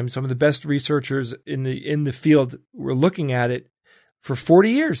long time. Some of the best researchers in the field were looking at it for 40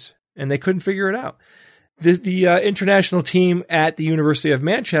 years, and they couldn't figure it out. The international team at the University of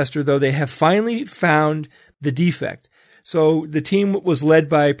Manchester, though, they have finally found the defect. So the team was led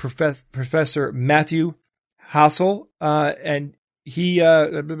by Professor Matthew Hassel, and he,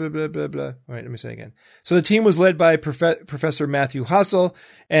 blah, blah, blah, blah, blah. All right, let me say it again. So the team was led by Professor Matthew Hassel,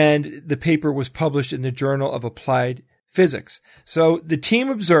 and the paper was published in the Journal of Applied Physics. So the team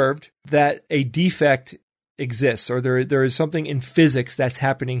observed that a defect exists, or there is something in physics that's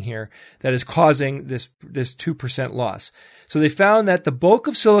happening here that is causing this 2% loss. So they found that the bulk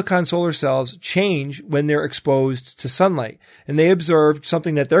of silicon solar cells change when they're exposed to sunlight. And they observed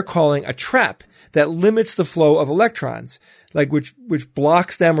something that they're calling a trap that limits the flow of electrons, which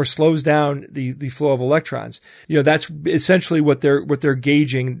blocks them or slows down the flow of electrons. That's essentially what they're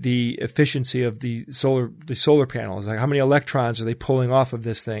gauging the efficiency of the solar panels. Like, how many electrons are they pulling off of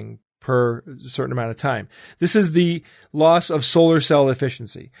this thing per certain amount of time? This is the loss of solar cell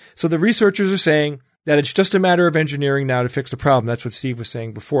efficiency. So the researchers are saying that it's just a matter of engineering now to fix the problem. That's what Steve was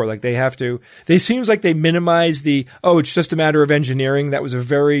saying before. They seems like they minimize it's just a matter of engineering. That was a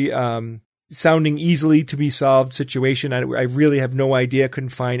very, sounding easily to be solved situation. I really have no idea.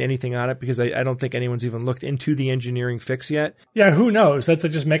 Couldn't find anything on it because I don't think anyone's even looked into the engineering fix yet. Yeah, who knows? That's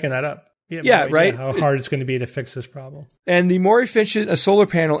just making that up. Yeah, right. How hard it's going to be to fix this problem. And the more efficient a solar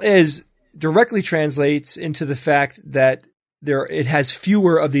panel is directly translates into the fact that it has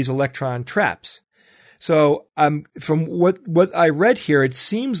fewer of these electron traps. So from what I read here, it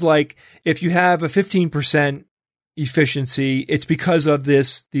seems like if you have a 15% efficiency, it's because of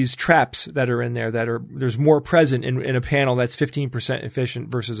these traps that are in there there's more present in a panel that's 15% efficient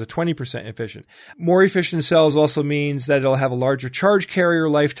versus a 20% efficient. More efficient cells also means that it'll have a larger charge carrier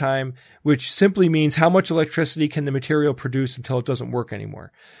lifetime, which simply means how much electricity can the material produce until it doesn't work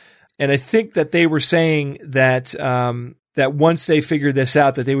anymore. And I think that they were saying that that once they figured this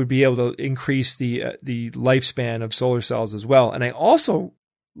out, that they would be able to increase the lifespan of solar cells as well. And I also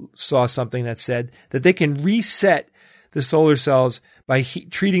saw something that said that they can reset the solar cells by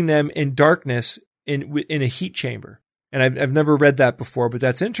treating them in darkness in a heat chamber. And I've never read that before, but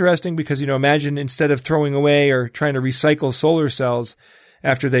that's interesting because, imagine instead of throwing away or trying to recycle solar cells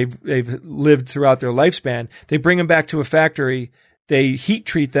after they've lived throughout their lifespan, they bring them back to a factory, they heat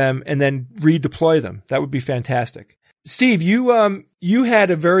treat them, and then redeploy them. That would be fantastic. Steve, you had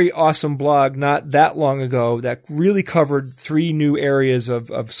a very awesome blog not that long ago that really covered 3 new areas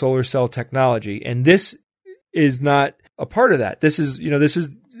of solar cell technology, and this is not a part of that.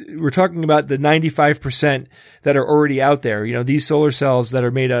 We're talking about the 95% that are already out there. These solar cells that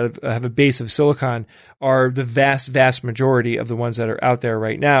are made out of have a base of silicon are the vast majority of the ones that are out there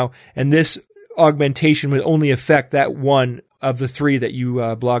right now, and this augmentation would only affect that one of the 3 that you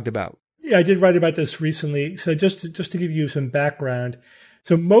blogged about. Yeah, I did write about this recently. So just to give you some background,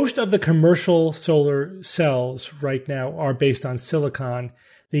 so most of the commercial solar cells right now are based on silicon.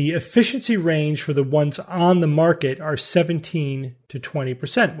 The efficiency range for the ones on the market are 17 to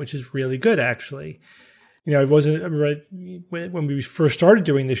 20%, which is really good, actually. It wasn't when we first started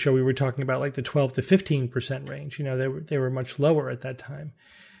doing this show, we were talking about like the 12 to 15% range. They were much lower at that time.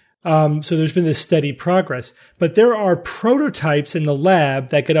 So there's been this steady progress, but there are prototypes in the lab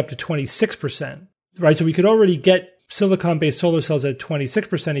that get up to 26%, right? So we could already get silicon-based solar cells at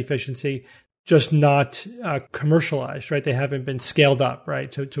 26% efficiency, just not commercialized, right? They haven't been scaled up,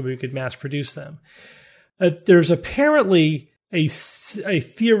 right? So we could mass produce them. There's apparently a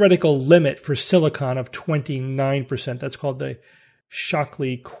theoretical limit for silicon of 29%. That's called the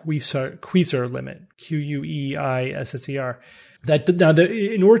Shockley-Queisser limit, Queisser.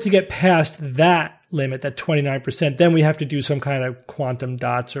 In order to get past that limit, that 29%, then we have to do some kind of quantum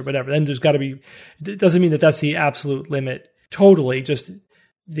dots or whatever. Then there's got to be, it doesn't mean that that's the absolute limit totally,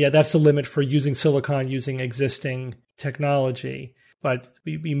 that's the limit for using silicon, using existing technology. But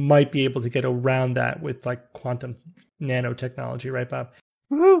we might be able to get around that with like quantum nanotechnology, right, Bob?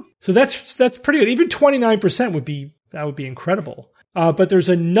 Woohoo! So that's pretty good. Even 29% would be incredible. But there's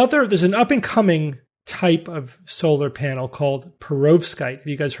an up and coming type of solar panel called perovskite. Have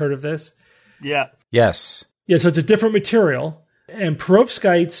you guys heard of this? Yeah. Yes. Yeah, so it's a different material. And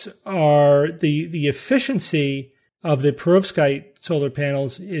perovskites are the efficiency of the perovskite solar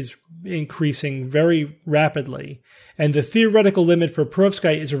panels is increasing very rapidly. And the theoretical limit for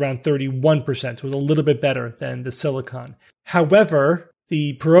perovskite is around 31%, so it's a little bit better than the silicon. However,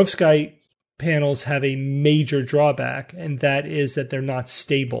 the perovskite panels have a major drawback, and that is that they're not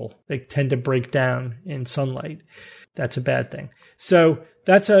stable. They tend to break down in sunlight. That's a bad thing. So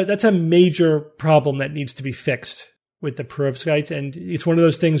that's a major problem that needs to be fixed with the perovskites, and it's one of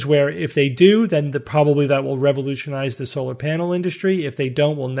those things where if they do, then probably that will revolutionize the solar panel industry. If they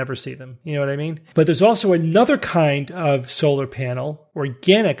don't, we'll never see them. You know what I mean? But there's also another kind of solar panel,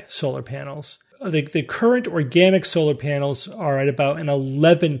 organic solar panels. The current organic solar panels are at about an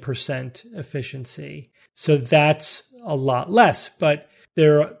 11% efficiency. So that's a lot less. But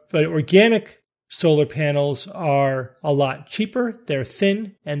organic solar panels are a lot cheaper, they're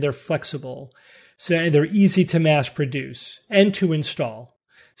thin, and they're flexible. So they're easy to mass produce and to install.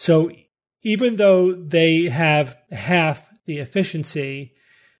 So even though they have half the efficiency,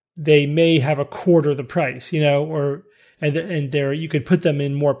 they may have a quarter the price, and you could put them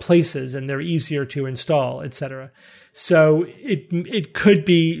in more places and they're easier to install, etc. So it could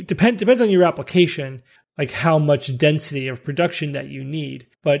be depends on your application, like how much density of production that you need.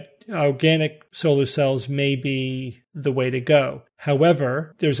 But organic solar cells may be the way to go.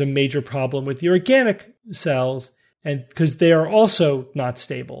 However, there's a major problem with the organic cells, and because they are also not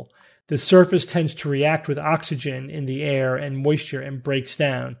stable. The surface tends to react with oxygen in the air and moisture and breaks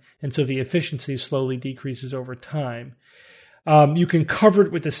down, and so the efficiency slowly decreases over time. You can cover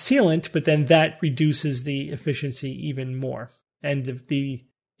it with a sealant, but then that reduces the efficiency even more. And the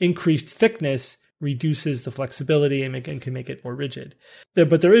increased thickness reduces the flexibility and can make it more rigid.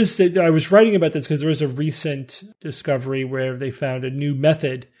 But I was writing about this because there is a recent discovery where they found a new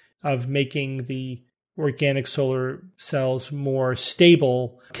method of making the organic solar cells more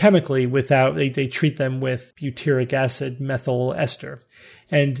stable chemically without, they treat them with butyric acid methyl ester.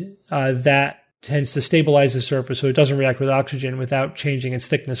 And that tends to stabilize the surface so it doesn't react with oxygen without changing its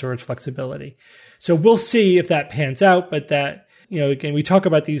thickness or its flexibility. So we'll see if that pans out, but that, again, we talk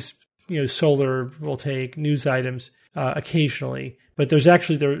about these, solar voltaic news items occasionally, but there's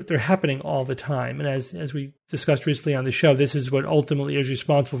actually, they're happening all the time. And as we discussed recently on the show, this is what ultimately is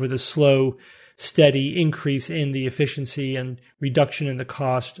responsible for the slow, steady increase in the efficiency and reduction in the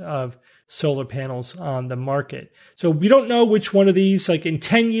cost of solar panels on the market. So we don't know which one of these, like in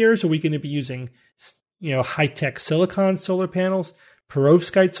 10 years, are we going to be using, high-tech silicon solar panels,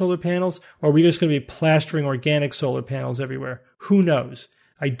 perovskite solar panels, or are we just going to be plastering organic solar panels everywhere? Who knows?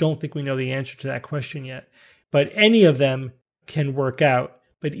 I don't think we know the answer to that question yet. But any of them can work out.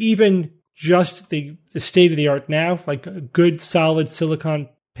 But even just the state of the art now, like a good solid silicon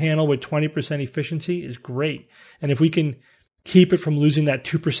panel with 20% efficiency is great. And if we can keep it from losing that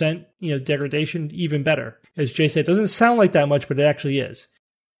 2%, degradation, even better. As Jay said, it doesn't sound like that much, but it actually is.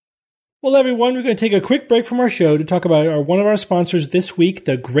 Well, everyone, we're going to take a quick break from our show to talk about one of our sponsors this week,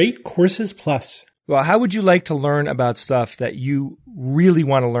 the Great Courses Plus. Well, how would you like to learn about stuff that you really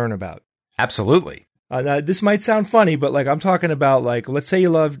want to learn about? Absolutely. Now, this might sound funny, but I'm talking about let's say you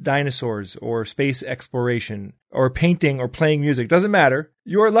love dinosaurs or space exploration or painting or playing music. Doesn't matter.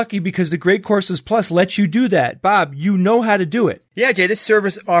 You're lucky because the Great Courses Plus lets you do that. Bob, you know how to do it. Yeah, Jay, this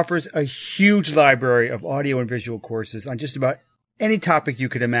service offers a huge library of audio and visual courses on just about any topic you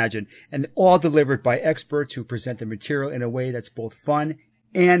could imagine, and all delivered by experts who present the material in a way that's both fun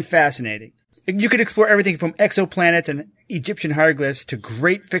and fascinating. You could explore everything from exoplanets and Egyptian hieroglyphs to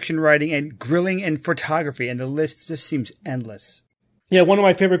great fiction writing and grilling and photography, and the list just seems endless. Yeah, one of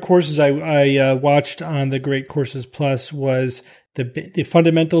my favorite courses I watched on the Great Courses Plus was the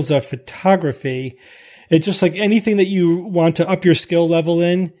fundamentals of photography. It's just like anything that you want to up your skill level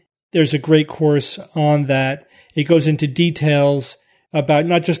in, there's a great course on that. It goes into details about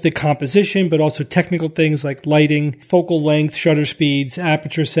not just the composition, but also technical things like lighting, focal length, shutter speeds,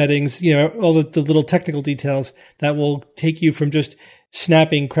 aperture settings, all the little technical details that will take you from just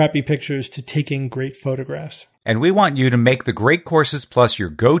snapping crappy pictures to taking great photographs. And we want you to make the Great Courses Plus your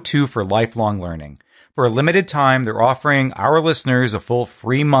go-to for lifelong learning. For a limited time, they're offering our listeners a full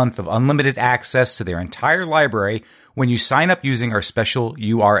free month of unlimited access to their entire library when you sign up using our special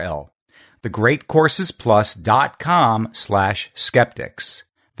URL. thegreatcoursesplus.com/skeptics.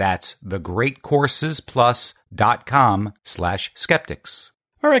 That's thegreatcoursesplus.com/skeptics.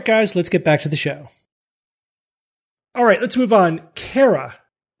 All right, guys, let's get back to the show. All right, let's move on. Kara.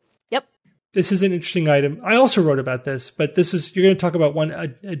 Yep. This is an interesting item. I also wrote about this, but you're going to talk about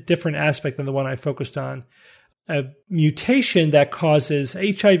a different aspect than the one I focused on. A mutation that causes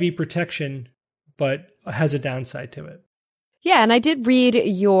HIV protection, but has a downside to it. Yeah, and I did read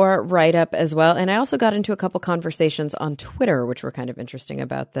your write-up as well, and I also got into a couple conversations on Twitter, which were kind of interesting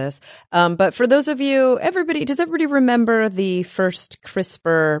about this. But for those of you, does everybody remember the first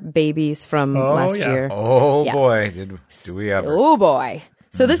CRISPR babies from last year? Oh, yeah. Boy, do we ever. Oh, boy.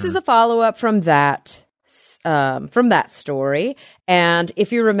 So this is a follow-up from that story. And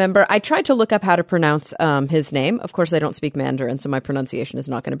if you remember, I tried to look up how to pronounce his name. Of course, I don't speak Mandarin, so my pronunciation is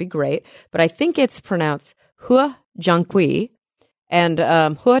not going to be great. But I think it's pronounced Hua Zhangqi, and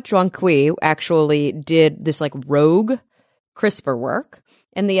Hua Zhangqi actually did this rogue CRISPR work.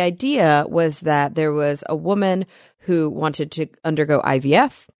 And the idea was that there was a woman who wanted to undergo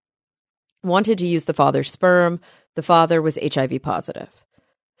IVF, wanted to use the father's sperm. The father was HIV positive.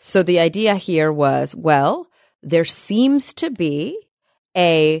 So the idea here was, there seems to be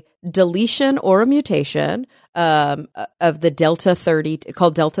a deletion or a mutation of the Delta 30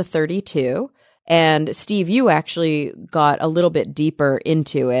 called Delta 32. And Steve, you actually got a little bit deeper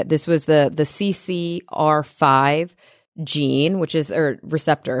into it. This was the CCR5 gene,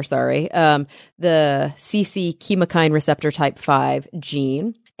 receptor, the CC chemokine receptor type 5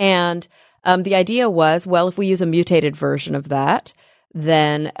 gene. And the idea was, if we use a mutated version of that,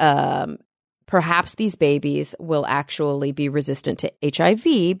 then perhaps these babies will actually be resistant to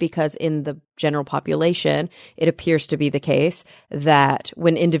HIV, because in the general population, it appears to be the case that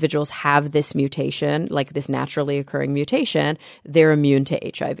when individuals have this mutation, like this naturally occurring mutation, they're immune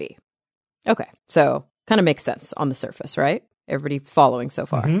to HIV. Okay, so kind of makes sense on the surface, right? Everybody following so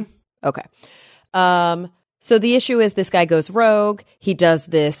far? Mm-hmm. Okay. So the issue is this guy goes rogue. He does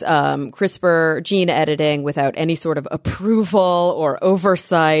this CRISPR gene editing without any sort of approval or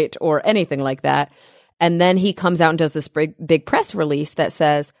oversight or anything like that. And then he comes out and does this big press release that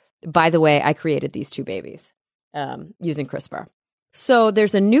says, by the way, I created these two babies using CRISPR. So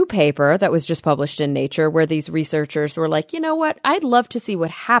there's a new paper that was just published in Nature where these researchers were like, you know what? I'd love to see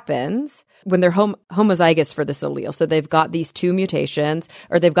what happens when they're homozygous for this allele. So they've got these two mutations,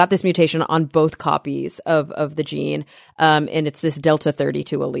 or they've got this mutation on both copies of the gene. And it's this delta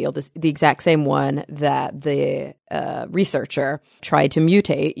 32 allele, the exact same one that the researcher tried to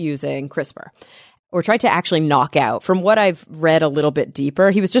mutate using CRISPR. Or tried to actually knock out. From what I've read a little bit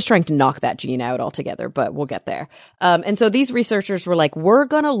deeper, he was just trying to knock that gene out altogether, but we'll get there. And so these researchers were like, we're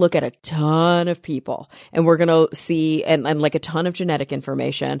going to look at a ton of people, and we're going to see, and like a ton of genetic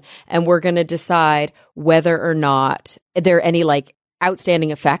information, and we're going to decide whether or not there are any like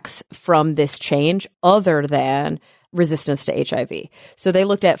outstanding effects from this change other than resistance to HIV. So they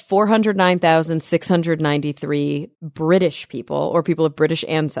looked at 409,693 British people, or people of British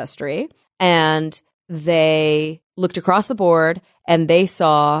ancestry, and they looked across the board, and they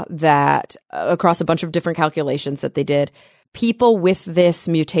saw that across a bunch of different calculations that they did, people with this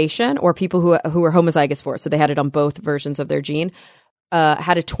mutation, or people who were homozygous for it, so they had it on both versions of their gene,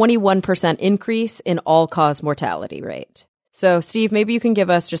 had a 21% increase in all-cause mortality rate. So, Steve, maybe you can give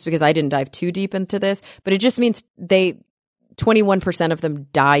us, just because I didn't dive too deep into this, but it just means 21% of them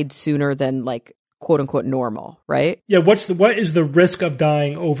died sooner than like quote unquote normal, right? Yeah. What is the risk of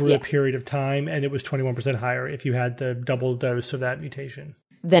dying over a period of time? And it was 21% higher if you had the double dose of that mutation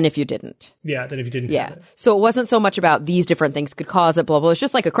than if you didn't. Yeah, than if you didn't. Yeah. Have it. So it wasn't so much about these different things could cause it, blah, blah. It's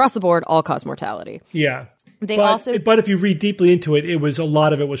just like across the board, all cause mortality. Yeah. But if you read deeply into it, a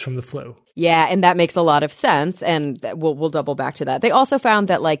lot of it was from the flu. Yeah, and that makes a lot of sense, and we'll double back to that. They also found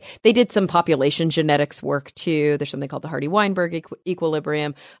that like they did some population genetics work too. There's something called the Hardy-Weinberg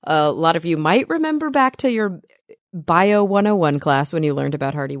equilibrium. A lot of you might remember back to your Bio 101 class when you learned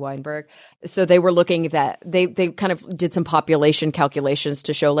about Hardy-Weinberg. So they were looking at that. They kind of did some population calculations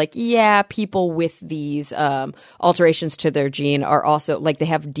to show like, yeah, people with these alterations to their gene are also like they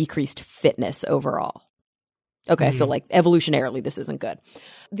have decreased fitness overall. Okay, so like evolutionarily, this isn't good.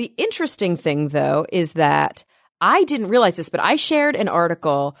 The interesting thing, though, is that I didn't realize this, but I shared an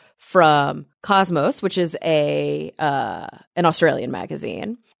article from Cosmos, which is an Australian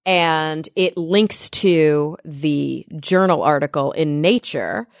magazine, and it links to the journal article in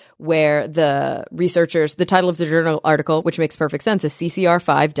Nature where the researchers, the title of the journal article, which makes perfect sense, is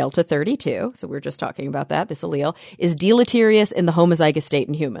CCR5 delta 32. So we were just talking about that. This allele is deleterious in the homozygous state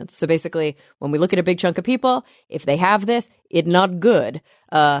in humans. So basically, when we look at a big chunk of people, if they have this, it's not good.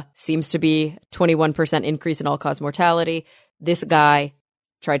 Seems to be 21% increase in all-cause mortality. This guy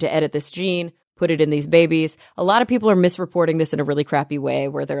tried to edit this gene, put it in these babies. A lot of people are misreporting this in a really crappy way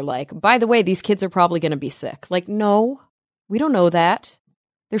where they're like, by the way, these kids are probably going to be sick. Like, no, we don't know that.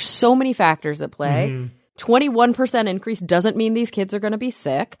 There's so many factors at play. 21% increase doesn't mean these kids are going to be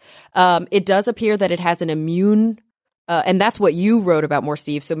sick. It does appear that it has an immune and that's what you wrote about more,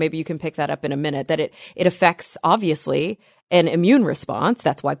 Steve, so maybe you can pick that up in a minute, that it affects, obviously, an immune response.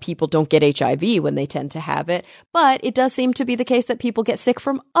 That's why people don't get HIV when they tend to have it. But it does seem to be the case that people get sick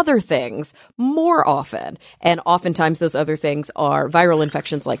from other things more often. And oftentimes those other things are viral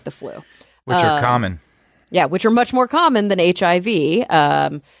infections like the flu. Which are common. Yeah, which are much more common than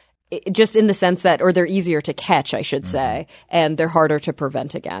HIV. Just in the sense that, or they're easier to catch, I should say, and they're harder to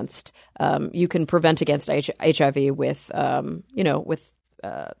prevent against. You can prevent against HIV with, with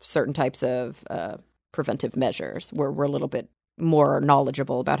certain types of preventive measures. We're a little bit more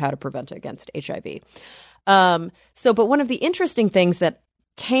knowledgeable about how to prevent against HIV. But one of the interesting things that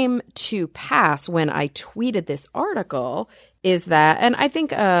came to pass when I tweeted this article is that, and I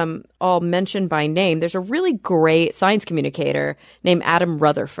think I'll mention by name, there's a really great science communicator named Adam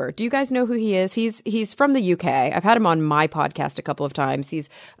Rutherford. Do you guys know who he is? He's from the UK. I've had him on my podcast a couple of times. He's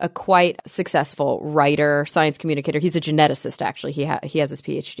a quite successful writer, science communicator. He's a geneticist, actually. He has his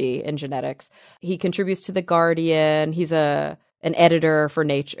PhD in genetics. He contributes to The Guardian. He's an editor for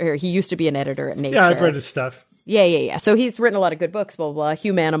Nature. Or he used to be an editor at Nature. Yeah, I've read his stuff. Yeah. So he's written a lot of good books, blah, blah, blah.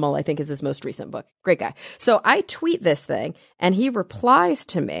 Humanimal, I think, is his most recent book. Great guy. So I tweet this thing, and he replies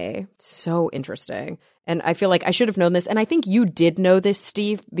to me. So interesting. And I feel like I should have known this. And I think you did know this,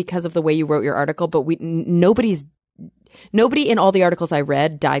 Steve, because of the way you wrote your article, but nobody in all the articles I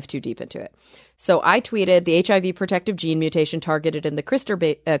read dived too deep into it. So I tweeted, the HIV protective gene mutation targeted in the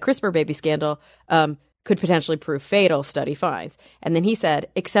CRISPR baby scandal could potentially prove fatal, study finds. And then he said,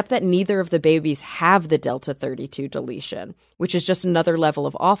 except that neither of the babies have the delta 32 deletion, which is just another level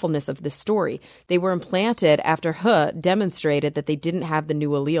of awfulness of this story. They were implanted after He demonstrated that they didn't have the new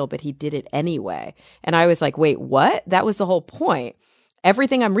allele, but he did it anyway. And I was like, wait, what? That was the whole point.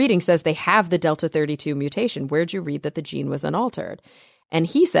 Everything I'm reading says they have the delta 32 mutation. Where'd you read that the gene was unaltered? And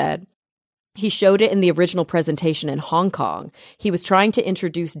he said, He showed it in the original presentation in Hong Kong. He was trying to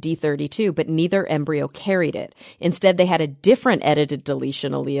introduce D32, but neither embryo carried it. Instead, they had a different edited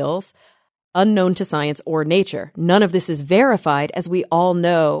deletion alleles, unknown to science or nature. None of this is verified, as we all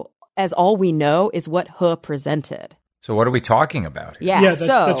know, as all we know is what He presented. So what are we talking about here? Yeah,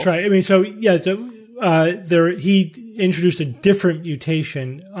 that's right. I mean, he introduced a different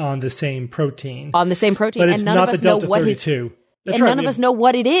mutation on the same protein. On the same protein, but it's and none not of us the Delta know what 32. And none of us know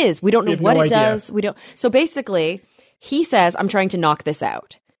what it is. We don't know what it does. We don't. So basically, he says, I'm trying to knock this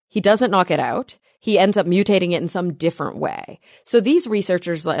out. He doesn't knock it out. He ends up mutating it in some different way. So these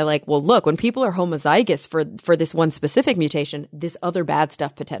researchers are like, well, look, when people are homozygous for this one specific mutation, this other bad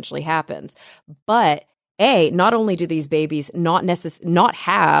stuff potentially happens. But not only do these babies not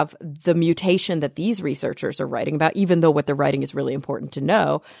have the mutation that these researchers are writing about, even though what they're writing is really important to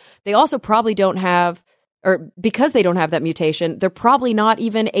know, they also probably don't have, or because they don't have that mutation, they're probably not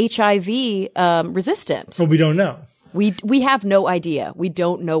even HIV resistant. Well, we don't know. We have no idea. We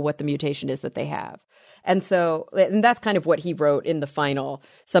don't know what the mutation is that they have. And that's kind of what he wrote in the final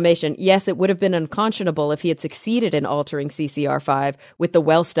summation. Yes, it would have been unconscionable if he had succeeded in altering CCR5 with the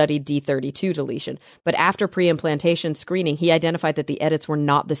well-studied D32 deletion. But after pre-implantation screening, he identified that the edits were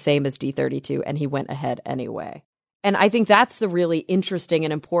not the same as D32, and he went ahead anyway. And I think that's the really interesting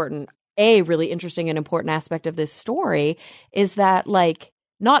and important aspect of this story is that, like,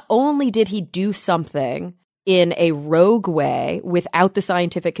 not only did he do something in a rogue way without the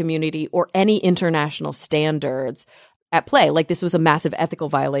scientific community or any international standards at play, like this was a massive ethical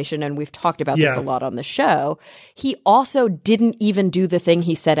violation, and we've talked about this a lot on the show, he also didn't even do the thing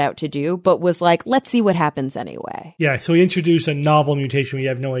he set out to do, but was like, let's see what happens anyway. Yeah, so he introduced a novel mutation. We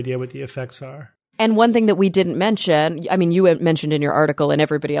have no idea what the effects are. And one thing that we didn't mention, I mean, you mentioned in your article and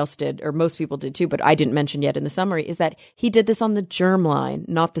everybody else did, or most people did too, but I didn't mention yet in the summary, is that he did this on the germ line,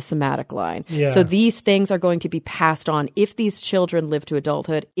 not the somatic line. Yeah. So these things are going to be passed on if these children live to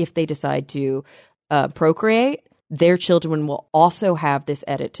adulthood, if they decide to procreate, their children will also have this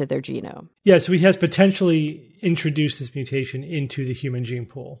edit to their genome. Yeah, so he has potentially introduced this mutation into the human gene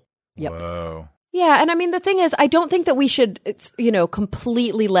pool. Yep. Whoa. Yeah, and I mean, the thing is, I don't think that we should,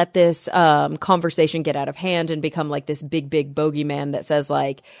 completely let this conversation get out of hand and become like this big bogeyman that says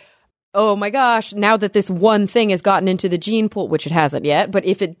like, oh my gosh, now that this one thing has gotten into the gene pool, which it hasn't yet, but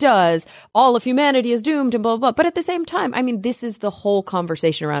if it does, all of humanity is doomed and blah, blah, blah. But at the same time, I mean, this is the whole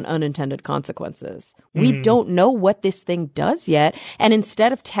conversation around unintended consequences. We don't know what this thing does yet. And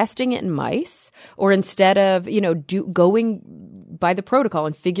instead of testing it in mice, or instead of, going by the protocol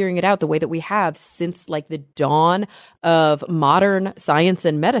and figuring it out the way that we have since like the dawn of modern science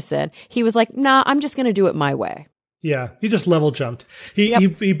and medicine, he was like, nah, I'm just going to do it my way. Yeah, he just level jumped. He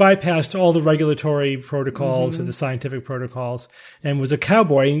bypassed all the regulatory protocols and the scientific protocols and was a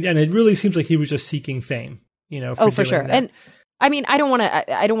cowboy. And it really seems like he was just seeking fame, for sure. That. And I mean, I don't want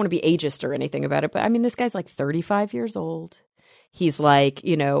to be ageist or anything about it, but I mean, this guy's like 35 years old. He's like,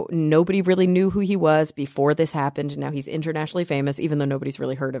 nobody really knew who he was before this happened. Now he's internationally famous, even though nobody's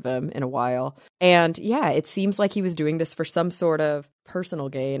really heard of him in a while. And yeah, it seems like he was doing this for some sort of personal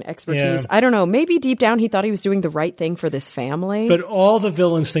gain, expertise. Yeah. I don't know. Maybe deep down he thought he was doing the right thing for this family. But all the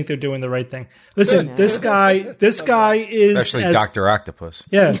villains think they're doing the right thing. Listen, this guy is... Especially Dr. Octopus.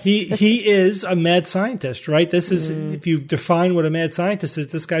 Yeah, he is a mad scientist, right? This is, if you define what a mad scientist is,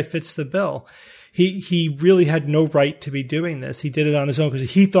 this guy fits the bill. He really had no right to be doing this. He did it on his own because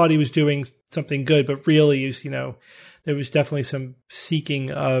he thought he was doing something good, but really, there was definitely some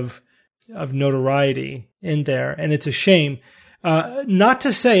seeking of notoriety in there, and it's a shame. Not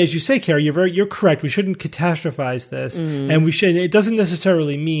to say, as you say, Carrie, you're correct. We shouldn't catastrophize this, and we should. It doesn't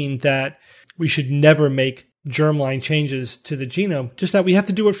necessarily mean that we should never make germline changes to the genome, just that we have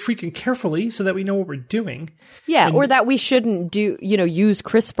to do it freaking carefully so that we know what we're doing. Yeah, or that we shouldn't use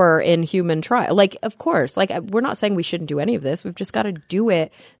CRISPR in human trial. Like, of course, like we're not saying we shouldn't do any of this. We've just got to do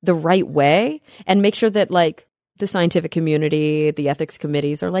it the right way and make sure that like the scientific community, the ethics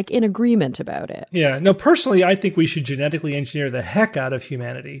committees are like in agreement about it. Yeah. No, personally, I think we should genetically engineer the heck out of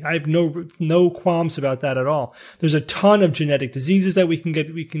humanity. I have no qualms about that at all. There's a ton of genetic diseases that we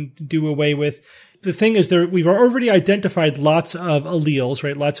can do away with. The thing is, we've already identified lots of alleles,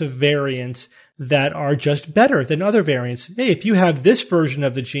 right? Lots of variants that are just better than other variants. Hey, if you have this version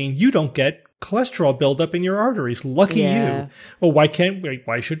of the gene, you don't get cholesterol buildup in your arteries. Lucky you. Well, why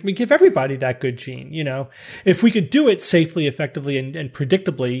shouldn't we give everybody that good gene? If we could do it safely, effectively, and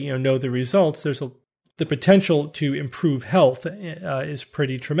predictably, know the results, the potential to improve health is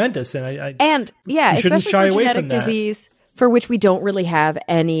pretty tremendous. And especially shy for away genetic from that. disease. for which we don't really have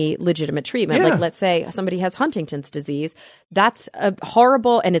any legitimate treatment. Yeah. Like, let's say somebody has Huntington's disease. That's a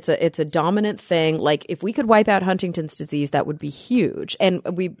horrible, and it's a dominant thing. Like, if we could wipe out Huntington's disease, that would be huge. And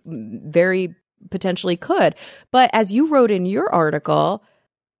we very potentially could. But as you wrote in your article,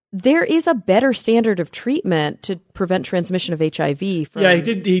 there is a better standard of treatment to prevent transmission of HIV. From he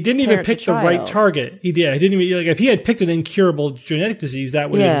didn't even pick the right target. He didn't even, like, if he had picked an incurable genetic disease, that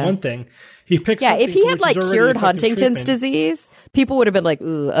would have been one thing. He picked if he had like cured Huntington's disease, people would have been like,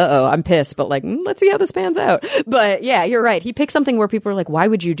 I'm pissed, but like, let's see how this pans out. But yeah, you're right. He picked something where people are like, why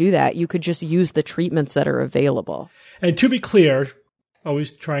would you do that? You could just use the treatments that are available. And to be clear,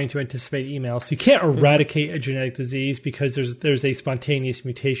 always trying to anticipate emails, you can't eradicate a genetic disease because there's a spontaneous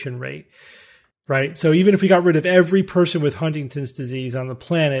mutation rate, right? So even if we got rid of every person with Huntington's disease on the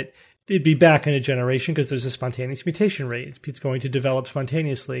planet, it'd be back in a generation because there's a spontaneous mutation rate. It's going to develop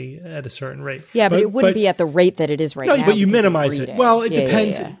spontaneously at a certain rate. Yeah, but it wouldn't be at the rate that it is right now. No, but you minimize it. Well, it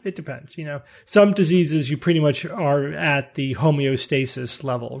depends. Yeah. It depends. Some diseases you pretty much are at the homeostasis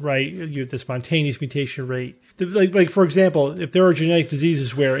level, right? You have the spontaneous mutation rate. Like for example, if there are genetic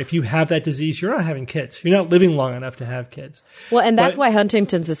diseases where if you have that disease, you're not having kids. You're not living long enough to have kids. Well, and that's why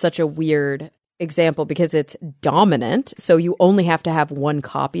Huntington's is such a weird example, because it's dominant. So you only have to have one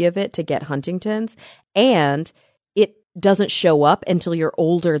copy of it to get Huntington's, and it doesn't show up until you're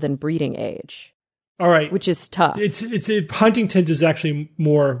older than breeding age. All right. Which is tough. Huntington's is actually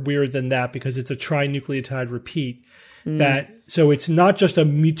more weird than that because it's a trinucleotide repeat. So it's not just a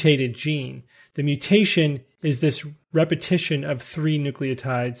mutated gene. The mutation is this repetition of 3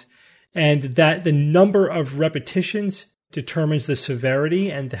 nucleotides, and that the number of repetitions determines the severity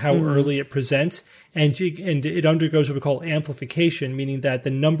and how early it presents. And it undergoes what we call amplification, meaning that the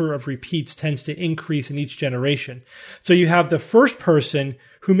number of repeats tends to increase in each generation. So you have the first person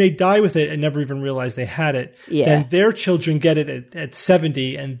who may die with it and never even realize they had it. Yeah. Then their children get it at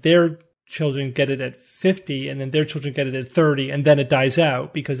 70, and their children get it at 50, and then their children get it at 30, and then it dies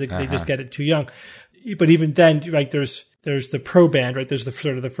out because they just get it too young. But even then, right, there's the proband, right? There's the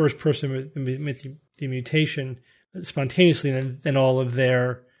sort of the first person with the mutation spontaneously, and then all of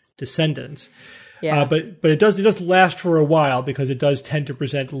their descendants. Yeah. But it does last for a while because it does tend to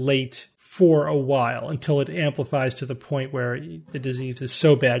present late for a while until it amplifies to the point where the disease is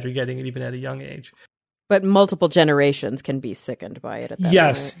so bad you're getting it even at a young age. But multiple generations can be sickened by it at that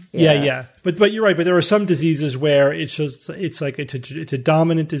yes. point. Yeah. But you're right. But there are some diseases where it's a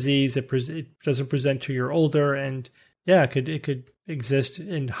dominant disease. It doesn't present till you're older, and it could exist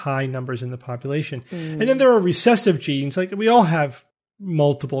in high numbers in the population. And then there are recessive genes. Like, we all have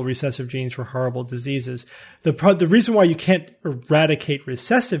multiple recessive genes for horrible diseases. The reason why you can't eradicate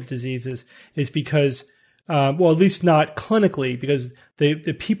recessive diseases is because, at least not clinically, because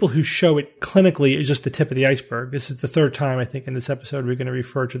the people who show it clinically is just the tip of the iceberg. This is the third time, I think, in this episode we're going to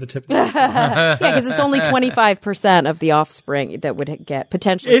refer to the tip of the iceberg. Yeah, because it's only 25% of the offspring that would get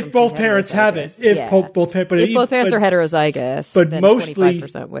potentially. If both parents have it. If both parents are heterozygous, but then mostly,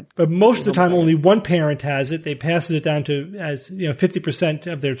 25% would. But most of the time, only one parent has it. They passes it down to 50%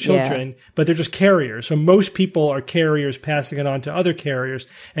 of their children, but they're just carriers. So most people are carriers passing it on to other carriers,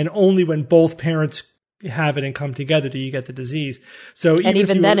 and only when both parents have it and come together do you get the disease. So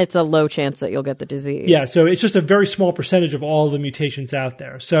even then it's a low chance that you'll get the disease. Yeah, so it's just a very small percentage of all the mutations out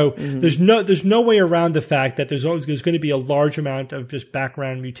there. So there's no way around the fact that there's going to be a large amount of just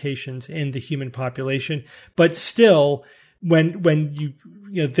background mutations in the human population. But still, when you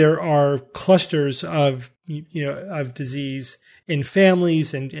there are clusters of of disease in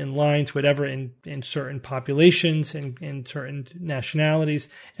families and in lines, whatever, in certain populations and in certain nationalities,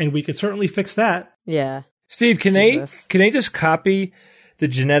 and we could certainly fix that. Yeah. Steve, can they just copy the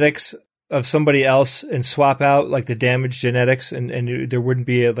genetics of somebody else and swap out like the damaged genetics, and there wouldn't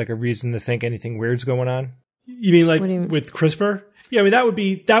be a reason to think anything weird's going on? You mean with CRISPR? Yeah, I mean that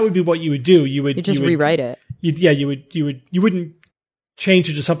would be what you would do. You would rewrite it. You wouldn't change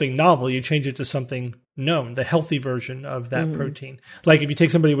it to something novel. You change it to something known, the healthy version of that protein. Like if you take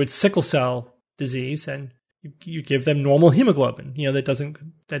somebody with sickle cell disease and you give them normal hemoglobin,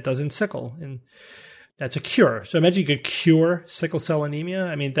 that doesn't sickle, and that's a cure. So imagine you could cure sickle cell anemia.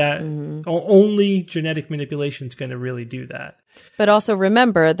 I mean, that only genetic manipulation is going to really do that. But also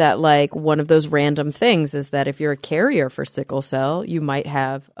remember that one of those random things is that if you're a carrier for sickle cell, you might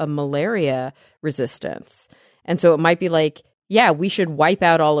have a malaria resistance. And so it might be we should wipe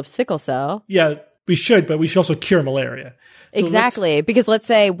out all of sickle cell. Yeah. We should, but we should also cure malaria. So exactly. Because let's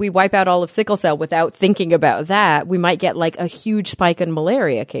say we wipe out all of sickle cell without thinking about that. We might get like a huge spike in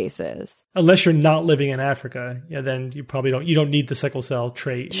malaria cases. Unless you're not living in Africa, then you probably don't need the sickle cell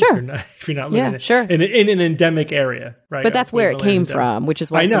trait. Sure. If you're not living sure. in an endemic area, right? But that's where it came from, which is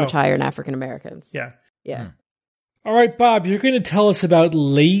why it's so much higher in African Americans. Yeah. Yeah. All right, Bob, you're going to tell us about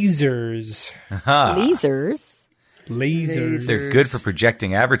lasers. Lasers? Lasers. They're good for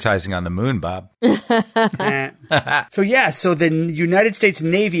projecting advertising on the moon, Bob. So the United States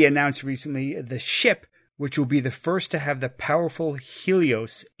Navy announced recently the ship, which will be the first to have the powerful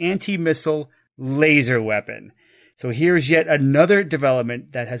Helios anti-missile laser weapon. So here's yet another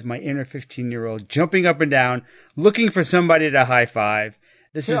development that has my inner 15-year-old jumping up and down, looking for somebody to high five.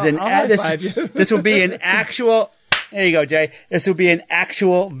 This will be an actual. There you go, Jay. This will be an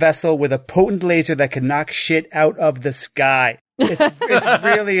actual vessel with a potent laser that can knock shit out of the sky.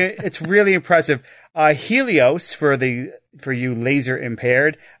 It's really impressive. Helios for you laser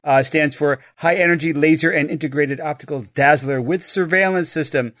impaired stands for High Energy Laser and Integrated Optical Dazzler with Surveillance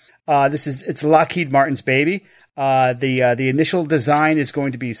System. It's Lockheed Martin's baby. The initial design is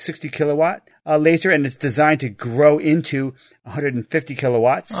going to be 60 kilowatt laser, and it's designed to grow into 150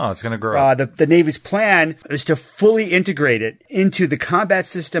 kilowatts. Oh, it's going to grow. The Navy's plan is to fully integrate it into the combat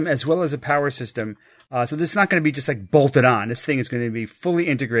system as well as a power system. So this is not going to be just like bolted on. This thing is going to be fully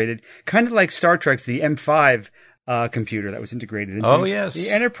integrated, kind of like Star Trek's the M5 computer that was integrated into the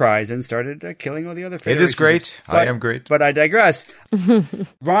Enterprise and started killing all the other Federation. It is great. I am great. But I digress.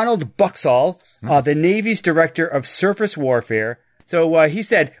 Ronald Buxall, the Navy's Director of Surface Warfare, so he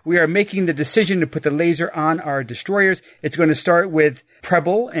said, we are making the decision to put the laser on our destroyers. It's going to start with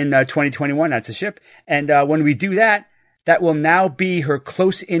Preble in 2021. That's a ship. And when we do that, that will now be her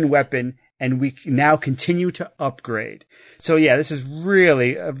close-in weapon, and we now continue to upgrade. So yeah, this is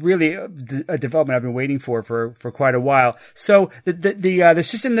really a development I've been waiting for quite a while. So the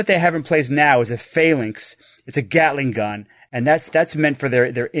system that they have in place now is a phalanx. It's a Gatling gun, and that's meant for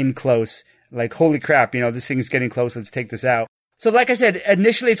their in close. Like, holy crap, this thing is getting close. Let's take this out. So like I said,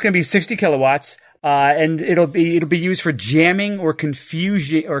 initially it's going to be 60 kilowatts, and it'll be used for jamming or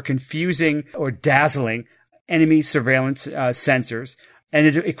confusing or dazzling enemy surveillance sensors. And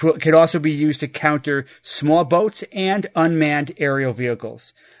it could also be used to counter small boats and unmanned aerial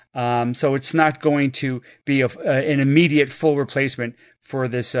vehicles. So it's not going to be an immediate full replacement for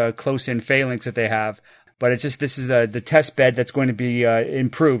this close-in phalanx that they have. But this is the test bed that's going to be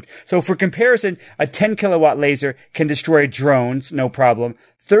improved. So for comparison, a 10 kilowatt laser can destroy drones, no problem.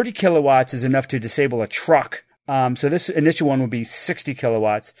 30 kilowatts is enough to disable a truck. So this initial one will be 60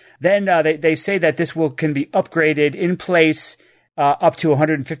 kilowatts. Then they say that this can be upgraded in place up to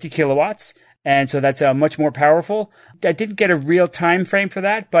 150 kilowatts. And so that's much more powerful. I didn't get a real time frame for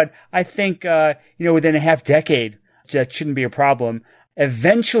that, but I think within a half decade, that shouldn't be a problem.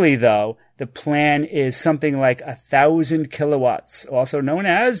 Eventually, though, the plan is something like 1,000 kilowatts, also known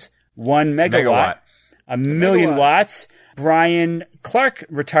as 1 megawatt. A million watts. Brian Clark,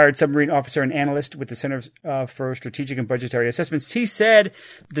 retired submarine officer and analyst with the Center for Strategic and Budgetary Assessments, he said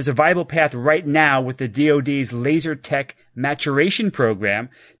there's a viable path right now with the DoD's Laser Tech Maturation Program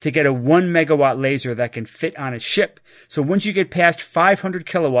to get a 1 megawatt laser that can fit on a ship. So once you get past 500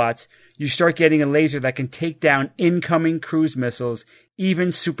 kilowatts, you start getting a laser that can take down incoming cruise missiles,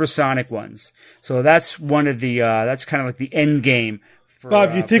 even supersonic ones. So that's that's kind of like the end game.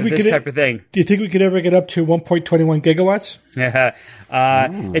 Bob, do you think this type of thing? Do you think we could ever get up to 1.21 gigawatts?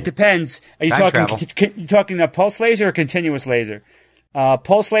 It depends. Are you talking a pulse laser or continuous laser?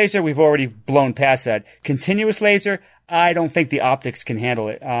 Pulse laser, we've already blown past that. Continuous laser, I don't think the optics can handle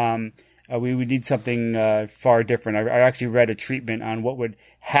it. We would need something far different. I actually read a treatment on what would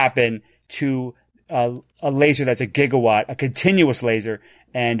happen to a laser that's a gigawatt, a continuous laser,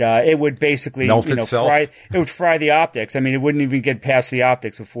 and it would basically itself. It would fry the optics. I mean, it wouldn't even get past the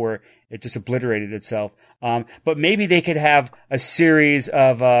optics before it just obliterated itself. But maybe they could have a series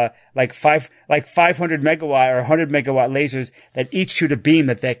of 500 megawatt or 100 megawatt lasers that each shoot a beam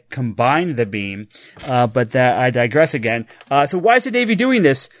that combine the beam. But I digress again. So why is the Navy doing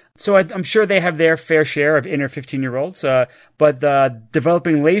this? So I'm sure they have their fair share of inner 15-year-olds. But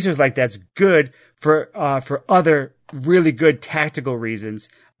developing lasers like that's good for other really good tactical reasons,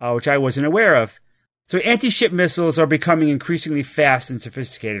 which I wasn't aware of. So anti-ship missiles are becoming increasingly fast and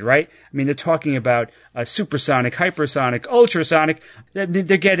sophisticated, right? I mean, they're talking about supersonic, hypersonic, ultrasonic.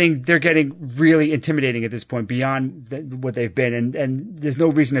 They're getting really intimidating at this point, beyond what they've been, and there's no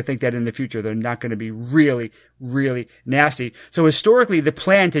reason to think that in the future they're not going to be really, really nasty. So historically, the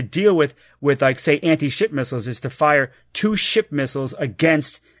plan to deal with like say anti-ship missiles is to fire 2 ship missiles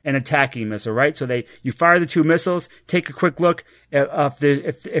against an attacking missile, right? So you fire the 2 missiles, take a quick look.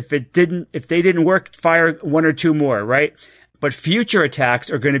 If they didn't work, fire 1 or 2 more, right? But future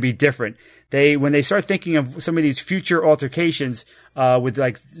attacks are going to be different. When they start thinking of some of these future altercations,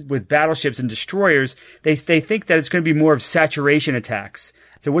 with battleships and destroyers, they think that it's going to be more of saturation attacks.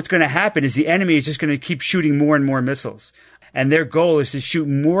 So what's going to happen is the enemy is just going to keep shooting more and more missiles. And their goal is to shoot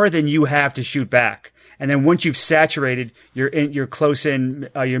more than you have to shoot back. And then once you've saturated your close in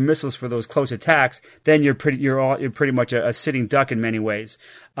your missiles for those close attacks, then you're pretty much a sitting duck in many ways.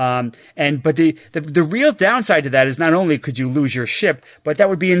 But the real downside to that is not only could you lose your ship, but that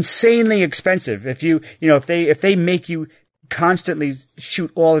would be insanely expensive. If they make you constantly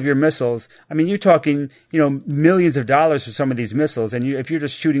shoot all of your missiles, I mean, you're talking, millions of dollars for some of these missiles. And if you're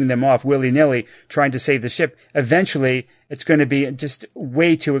just shooting them off willy-nilly, trying to save the ship, eventually it's going to be just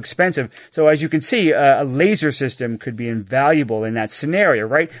way too expensive. So as you can see, a laser system could be invaluable in that scenario,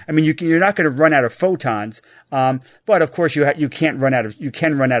 right? I mean, you're not going to run out of photons, but of course you can run out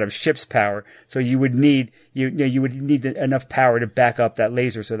of ship's power. So you would need enough power to back up that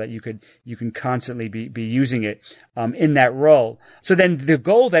laser so that you can constantly be using it in that role. So then the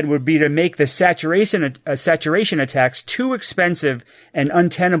goal then would be to make the saturation attacks too expensive and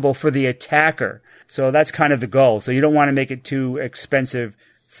untenable for the attacker. So that's kind of the goal. So you don't want to make it too expensive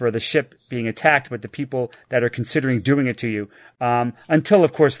for the ship being attacked, but the people that are considering doing it to you, until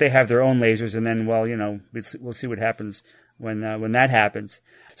of course they have their own lasers, and then we'll see what happens when that happens.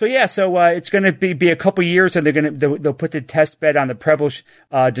 So it's going to be a couple years, and they'll put the test bed on the Preble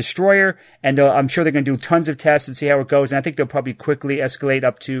destroyer, and I'm sure they're going to do tons of tests and see how it goes. And I think they'll probably quickly escalate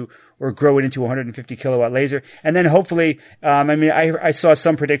up to or grow it into a 150 kilowatt laser, and then hopefully, I saw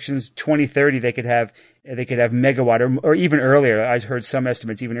some predictions 2030 they could have megawatt or even earlier. I heard some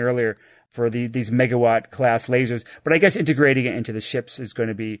estimates even earlier for these megawatt class lasers, but I guess integrating it into the ships is going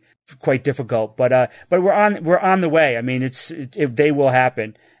to be quite difficult. But we're on the way. I mean, if they will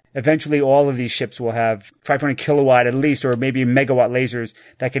happen. Eventually, all of these ships will have 500 kilowatt at least, or maybe megawatt lasers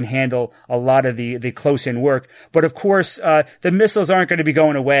that can handle a lot of the close-in work. But of course, the missiles aren't going to be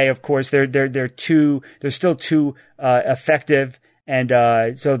going away. Of course, they're still too effective,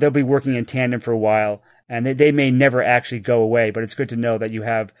 and so they'll be working in tandem for a while. And they may never actually go away. But it's good to know that you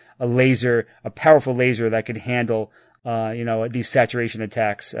have a powerful laser that can handle these saturation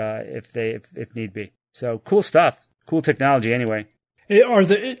attacks if need be. So cool stuff, cool technology anyway. Are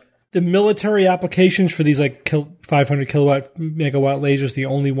the military applications for these 500 kilowatt megawatt lasers the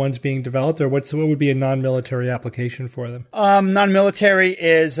only ones being developed, or what would be a non-military application for them? Non-military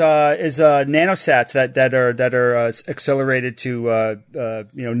is nanosats that are accelerated to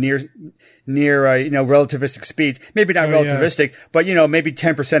near relativistic speeds. Maybe not relativistic, but maybe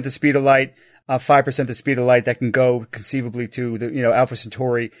 10% the speed of light. 5% the speed of light that can go conceivably to the Alpha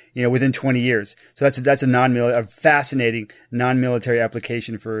Centauri within 20 years. So that's a fascinating non-military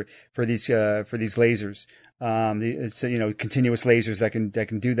application for these lasers. It's continuous lasers that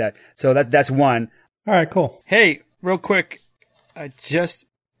can do that. So that's one. All right, cool. Hey, real quick, I just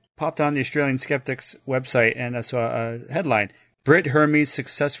popped on the Australian Skeptics website and I saw a headline: Britt Hermes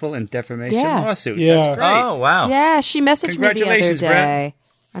successful in defamation lawsuit. Yeah. That's great. Oh, wow. Yeah, she messaged me the other day. Brett.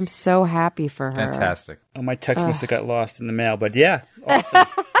 I'm so happy for her. Fantastic. Oh, my text must have got lost in the mail, but yeah, awesome.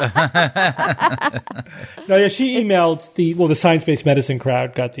 No, yeah, she emailed the science-based medicine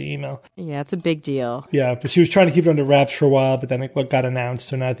crowd got the email. Yeah, it's a big deal. Yeah, but she was trying to keep it under wraps for a while, but then it got announced,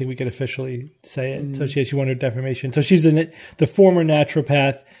 so now I think we could officially say it. So she wanted defamation. So she's the former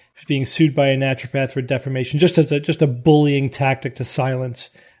naturopath being sued by a naturopath for defamation, just as a bullying tactic to silence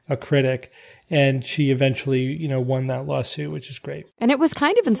a critic. And she eventually, won that lawsuit, which is great. And it was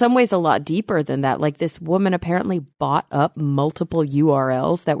kind of in some ways a lot deeper than that. Like, this woman apparently bought up multiple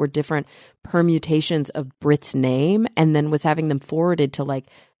URLs that were different permutations of Britt's name and then was having them forwarded to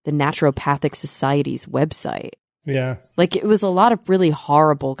the Naturopathic Society's website. Yeah. It was a lot of really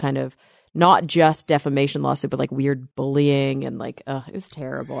horrible kind of, not just defamation lawsuit, but weird bullying and it was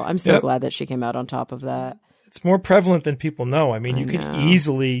terrible. I'm so glad that she came out on top of that. It's more prevalent than people know. I mean, you can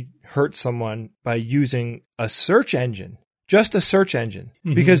easily hurt someone by using a search engine, just a search engine,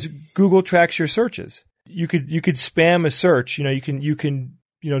 because Google tracks your searches. You could spam a search. You can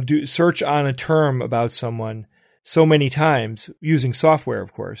do search on a term about someone so many times using software,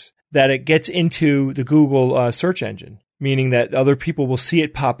 of course, that it gets into the Google search engine, meaning that other people will see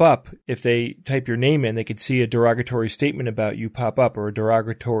it pop up. If they type your name in, they could see a derogatory statement about you pop up or a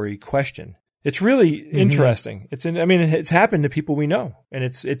derogatory question. It's really interesting. It's happened to people we know, and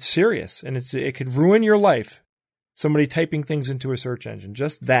it's serious, and it could ruin your life. Somebody typing things into a search engine,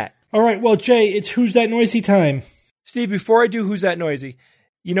 just that. All right, well, Jay, it's Who's That Noisy time. Steve, before I do Who's That Noisy,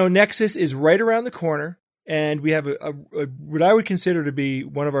 Nexus is right around the corner, and we have a what I would consider to be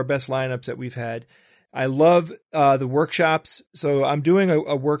one of our best lineups that we've had. I love the workshops. So I'm doing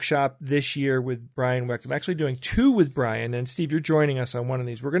a workshop this year with Brian Wecht. I'm actually doing 2 with Brian. And Steve, you're joining us on one of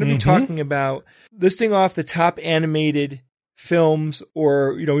these. We're going to be talking about listing off the top animated films,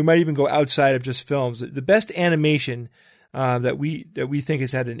 or, we might even go outside of just films. The best animation that we think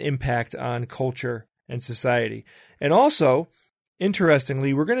has had an impact on culture and society. And also,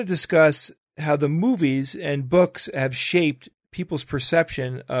 interestingly, we're going to discuss how the movies and books have shaped people's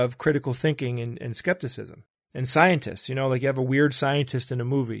perception of critical thinking and skepticism. And scientists, like you have a weird scientist in a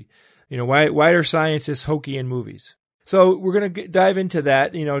movie. Why are scientists hokey in movies? So we're going to dive into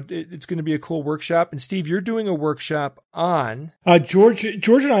that. It's going to be a cool workshop. And Steve, you're doing a workshop on... George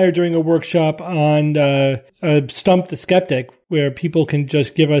and I are doing a workshop on Stump the Skeptic, where people can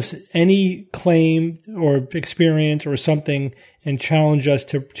just give us any claim or experience or something and challenge us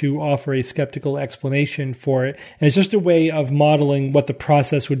to offer a skeptical explanation for it. And it's just a way of modeling what the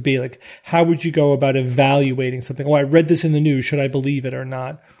process would be. Like, how would you go about evaluating something? Oh, I read this in the news. Should I believe it or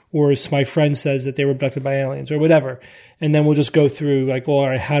not? Or as my friend says that they were abducted by aliens or whatever. And then we'll just go through like, well, all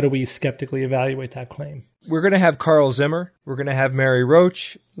right, how do we skeptically evaluate that claim? We're going to have Carl Zimmer. We're going to have Mary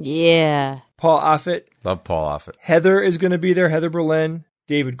Roach. Yeah. Paul Offit. Love Paul Offit. Heather is going to be there. Heather Berlin.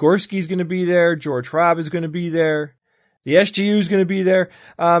 David Gorski is going to be there. George Robb is going to be there. The SGU is going to be there.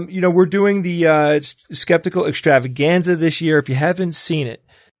 We're doing the Skeptical Extravaganza this year. If you haven't seen it,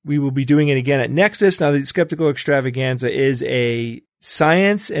 we will be doing it again at Nexus. Now, the Skeptical Extravaganza is a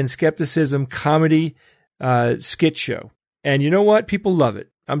science and skepticism comedy skit show. And you know what? People love it.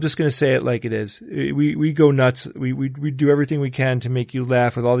 I'm just going to say it like it is. We go nuts. We do everything we can to make you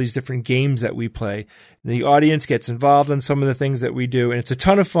laugh with all these different games that we play. And the audience gets involved in some of the things that we do, and it's a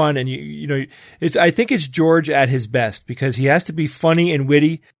ton of fun. And I think it's George at his best, because he has to be funny and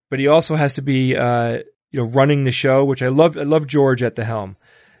witty, but he also has to be running the show, which I love. I love George at the helm.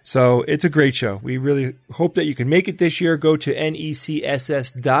 So it's a great show. We really hope that you can make it this year. Go to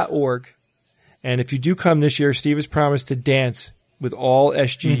necss.org. And if you do come this year, Steve has promised to dance with all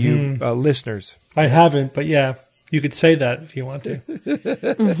SGU listeners. I haven't, but yeah, you could say that if you want to.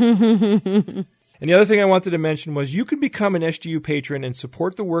 And the other thing I wanted to mention was you can become an SGU patron and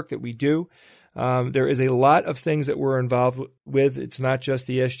support the work that we do. There is a lot of things that we're involved with. It's not just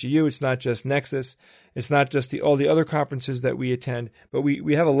the SGU. It's not just Nexus. It's not just all the other conferences that we attend. But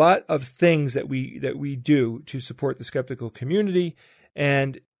we have a lot of things that we do to support the skeptical community.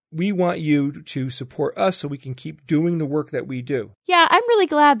 And we want you to support us so we can keep doing the work that we do. Yeah, I'm really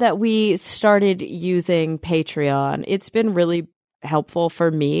glad that we started using Patreon. It's been really helpful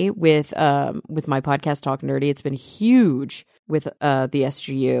for me with my podcast, Talk Nerdy. It's been huge with the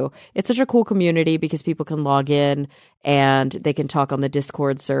SGU. It's such a cool community because people can log in and they can talk on the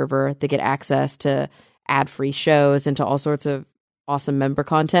Discord server. They get access to ad-free shows and to all sorts of awesome member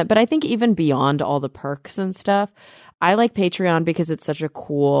content. But I think even beyond all the perks and stuff, I like Patreon because it's such a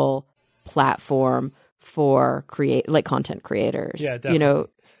cool platform for content creators. Yeah,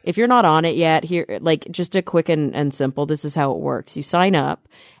 definitely. If you're not on it yet, here, just a quick and simple, this is how it works. You sign up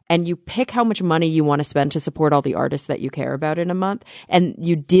and you pick how much money you want to spend to support all the artists that you care about in a month. And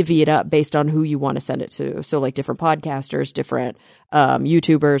you divvy it up based on who you want to send it to. So different podcasters, different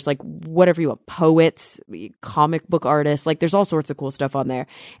YouTubers, whatever you want, poets, comic book artists, there's all sorts of cool stuff on there.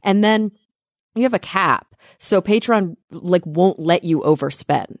 And then you have a cap. So Patreon won't let you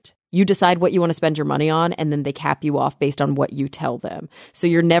overspend. You decide what you want to spend your money on, and then they cap you off based on what you tell them. So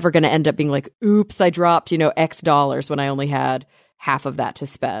you're never going to end up being like, oops, I dropped, X dollars when I only had half of that to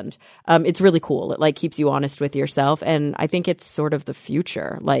spend. It's really cool. It keeps you honest with yourself. And I think it's sort of the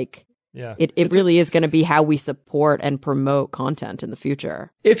future. Yeah, it really is going to be how we support and promote content in the future.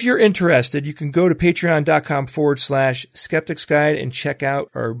 If you're interested, you can go to patreon.com/Skeptics Guide and check out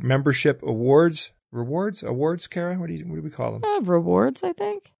our membership awards. Awards, Kara? What do we call them? Rewards, I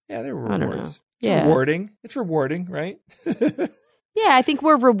think. Yeah, they're rewards. I don't know. It's yeah. rewarding. It's rewarding, right? Yeah, I think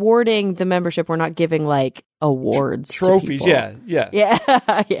we're rewarding the membership. We're not giving awards, trophies. To Yeah.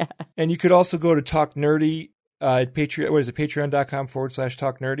 Yeah. And you could also go to Talk Nerdy. Patreon, what is it?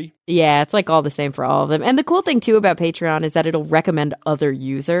 Patreon.com/Talk Nerdy. Yeah, it's all the same for all of them. And the cool thing too about Patreon is that it'll recommend other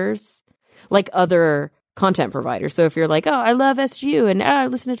users, other content providers. So if you're oh, I love SGU and I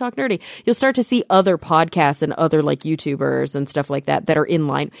listen to Talk Nerdy, you'll start to see other podcasts and other YouTubers and stuff like that are in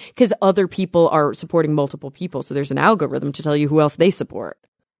line because other people are supporting multiple people. So there's an algorithm to tell you who else they support.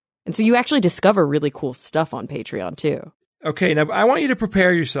 And so you actually discover really cool stuff on Patreon too. Okay, now I want you to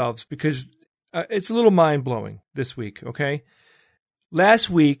prepare yourselves because it's a little mind-blowing this week, okay? Last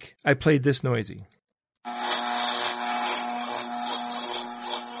week, I played this noisy.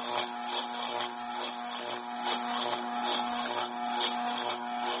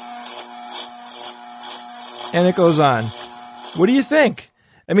 And it goes on. What do you think?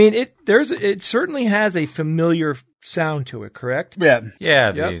 I mean, it certainly has a familiar sound to it, correct? Yeah.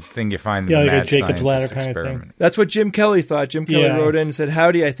 Yeah, Yep. the thing you find in Yeah, the like a mad Jacob's Ladder scientist kind of thing. experiment. That's what Jim Kelly thought. Jim Kelly Yeah. wrote in and said,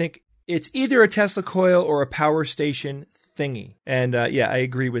 howdy, I think it's either a Tesla coil or a power station thingy. And yeah, I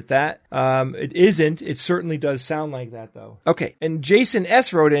agree with that. It isn't. It certainly does sound like that, though. Okay. And Jason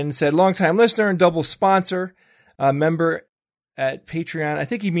S. wrote in and said, longtime listener and double sponsor, member at Patreon. I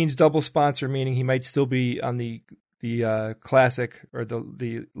think he means double sponsor, meaning he might still be on the classic or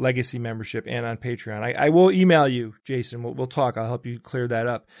the legacy membership and on Patreon. I will email you, Jason. We'll talk. I'll help you clear that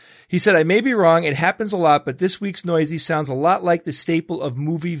up. He said, I may be wrong. It happens a lot, but this week's noisy sounds a lot like the staple of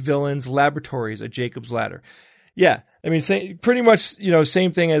movie villains' laboratories at Jacob's Ladder. Yeah. I mean, pretty much,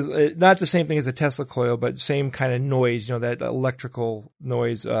 same thing as, not the same thing as a Tesla coil, but same kind of noise, that electrical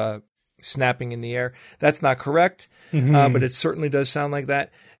noise, snapping in the air. That's not correct, but it certainly does sound like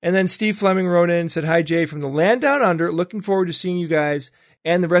that. And then Steve Fleming wrote in and said, hi, Jay, from the land down under. Looking forward to seeing you guys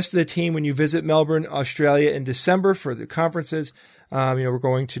and the rest of the team when you visit Melbourne, Australia in December for the conferences. We're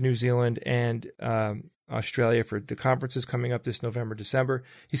going to New Zealand and Australia for the conferences coming up this November, December.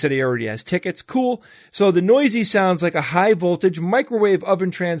 He said he already has tickets. Cool. So the noisy sounds like a high voltage microwave oven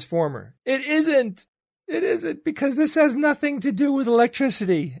transformer. It isn't. It isn't, because this has nothing to do with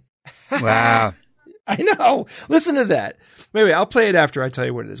electricity. Wow. I know. Listen to that. Wait, I'll play it after I tell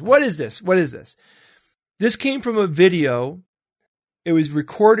you what it is. What is this? What is this? This came from a video. It was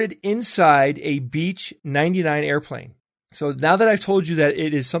recorded inside a Beech 99 airplane. So now that I've told you that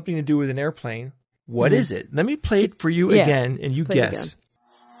it is something to do with an airplane, what is it? Let me play it for you again, and you guess.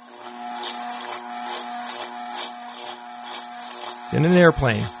 It's in an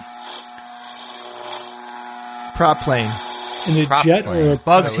airplane. Prop plane. In a jet or a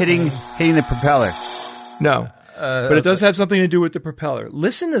Bugs hitting the propeller. No. But it does have something to do with the propeller.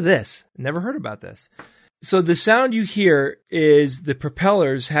 Listen to this. Never heard about this. So the sound you hear is the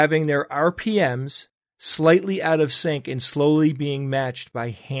propellers having their RPMs slightly out of sync and slowly being matched by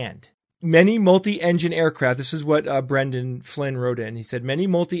hand. Many multi-engine aircraft, this is what Brendan Flynn wrote in. He said, many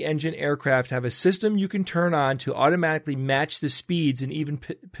multi-engine aircraft have a system you can turn on to automatically match the speeds and even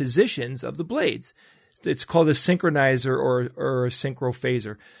positions of the blades. It's called a synchronizer or a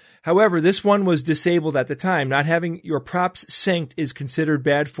synchrophaser. However, this one was disabled at the time. Not having your props synced is considered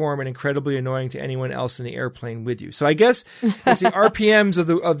bad form and incredibly annoying to anyone else in the airplane with you. So I guess if the RPMs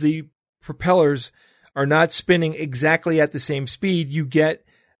of the propellers are not spinning exactly at the same speed, you get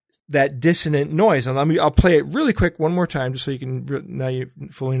that dissonant noise. And I'll play it really quick one more time just so you can now you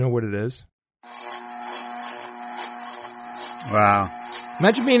fully know what it is. Wow.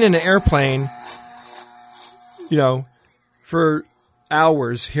 Imagine being in an airplane, for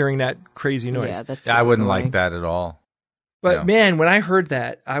hours hearing that crazy noise. Yeah, that's I wouldn't annoying. like that at all. But man, when I heard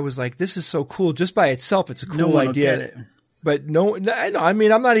that, I was like, this is so cool. Just by itself, it's a cool No one will idea. get it. But I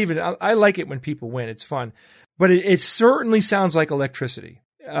mean, I'm not even, I like it when people win. It's fun. But it certainly sounds like electricity.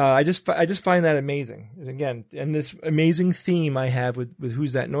 I just find that amazing. And again, and this amazing theme I have with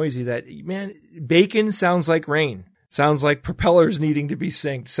Who's That Noisy, that, man, bacon sounds like rain. Sounds like propellers needing to be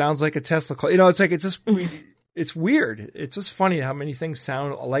synced. Sounds like a Tesla call. It's just, it's weird. It's just funny how many things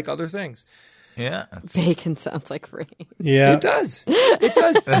sound like other things. Yeah. Bacon sounds like rain. Yeah. It does. It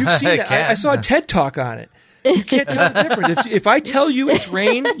does. You've seen it. I saw a TED Talk on it. You can't tell the difference. If I tell you it's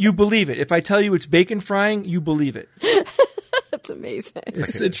rain, you believe it. If I tell you it's bacon frying, you believe it. That's amazing.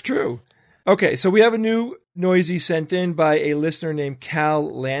 It's true. Okay, so we have a new noisy sent in by a listener named Cal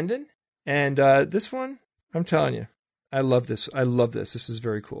Landon. And this one, I'm telling you, I love this. I love this. This is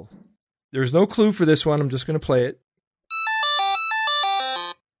very cool. There's no clue for this one. I'm just going to play it.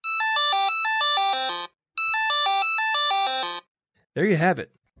 There you have it.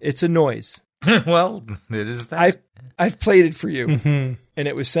 It's a noise. Well, it is that. I've played it for you. Mm-hmm. And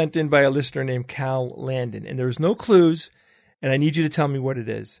it was sent in by a listener named Cal Landon. And there's no clues, and I need you to tell me what it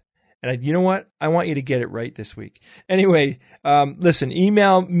is. And you know what? I want you to get it right this week. Anyway, listen,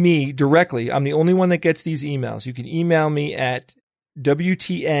 email me directly. I'm the only one that gets these emails. You can email me at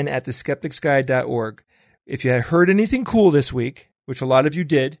wtn@theskepticsguide.org if you heard anything cool this week, which a lot of you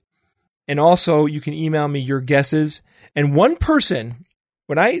did. And also, you can email me your guesses. And one person,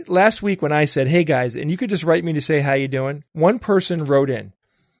 last week when I said, hey guys, and you could just write me to say how you doing, one person wrote in.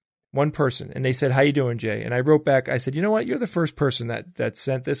 One person. And they said, how you doing, Jay? And I wrote back, I said, you know what? You're the first person that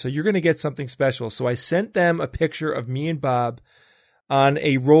sent this, so you're going to get something special. So I sent them a picture of me and Bob on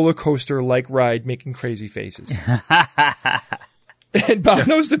a roller coaster-like ride making crazy faces. And Bob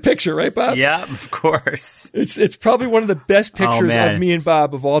knows the picture, right, Bob? Yeah, of course. It's probably one of the best pictures of me and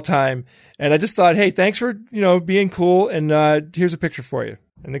Bob of all time. And I just thought, hey, thanks for being cool, and here's a picture for you.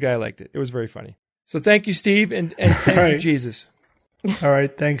 And the guy liked it. It was very funny. So thank you, Steve, and thank you, Jesus. All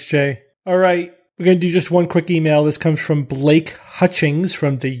right. Thanks, Jay. All right. We're going to do just one quick email. This comes from Blake Hutchings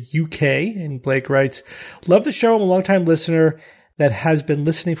from the UK. And Blake writes, love the show. I'm a longtime listener that has been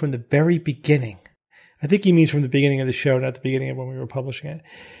listening from the very beginning. I think he means from the beginning of the show, not the beginning of when we were publishing it.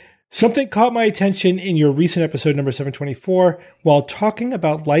 Something caught my attention in your recent episode number 724. While talking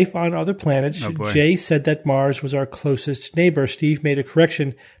about life on other planets, Jay said that Mars was our closest neighbor. Steve made a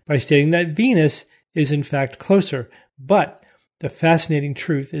correction by stating that Venus is in fact closer. But the fascinating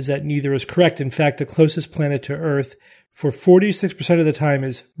truth is that neither is correct. In fact, the closest planet to Earth for 46% of the time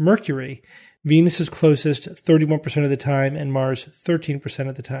is Mercury. Venus is closest 31% of the time and Mars 13%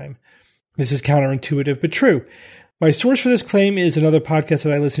 of the time. This is counterintuitive, but true. My source for this claim is another podcast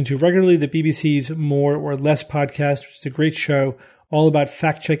that I listen to regularly, the BBC's More or Less podcast, which is a great show all about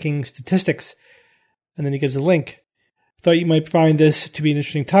fact-checking statistics. And then he gives a link. Thought you might find this to be an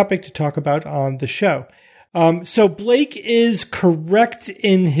interesting topic to talk about on the show. So Blake is correct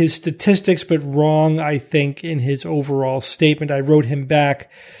in his statistics, but wrong, I think, in his overall statement. I wrote him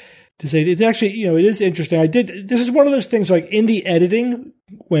back to say it's actually, it is interesting. This is one of those things like in the editing,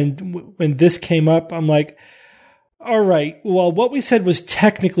 when this came up, I'm like, all right, well, what we said was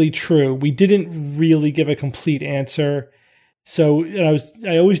technically true. We didn't really give a complete answer. So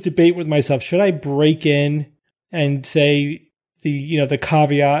I always debate with myself, should I break in and say the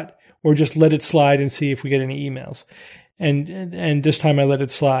caveat, or just let it slide and see if we get any emails. And this time I let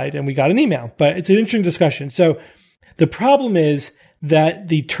it slide and we got an email. But it's an interesting discussion. So the problem is that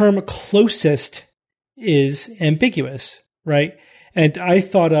the term closest is ambiguous, right? And I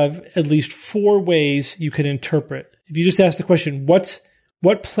thought of at least 4 ways you could interpret. If you just ask the question,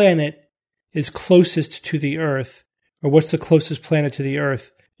 what planet is closest to the Earth, or what's the closest planet to the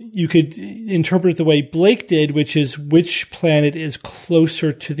Earth? You could interpret it the way Blake did, which is which planet is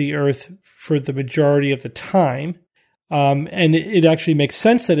closer to the Earth for the majority of the time. And it actually makes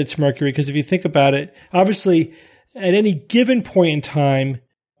sense that it's Mercury, because if you think about it, obviously at any given point in time,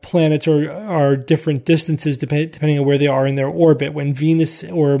 planets are different distances depending on where they are in their orbit. When Venus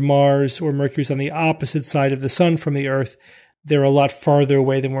or Mars or Mercury is on the opposite side of the sun from the Earth, they're a lot farther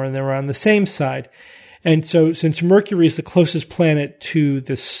away than when they're on the same side. And so since Mercury is the closest planet to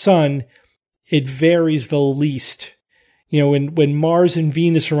the sun, it varies the least. When Mars and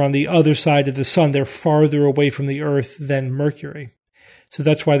Venus are on the other side of the sun, they're farther away from the Earth than Mercury. So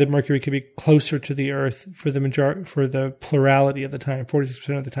that's why the Mercury could be closer to the Earth for the plurality of the time,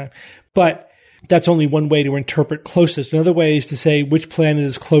 46% of the time. But that's only one way to interpret closest. Another way is to say which planet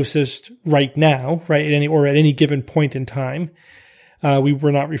is closest right now, right, at any given point in time. We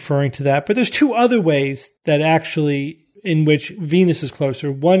were not referring to that. But there's 2 other ways that actually in which Venus is closer.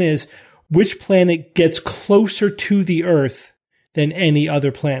 One is which planet gets closer to the Earth than any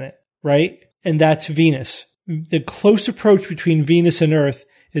other planet, right? And that's Venus. The close approach between Venus and Earth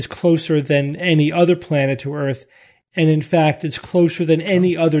is closer than any other planet to Earth. And in fact, it's closer than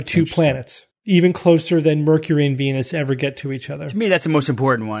any other 2 planets, even closer than Mercury and Venus ever get to each other. To me, that's the most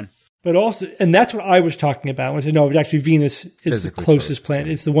important one. But also, and that's what I was talking about. I said, no, actually Venus is the closest planet.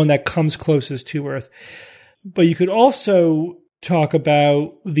 It's the one that comes closest to Earth. But you could also talk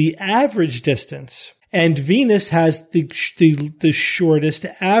about the average distance. And Venus has the shortest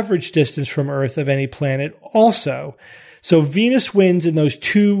average distance from Earth of any planet also. So Venus wins in those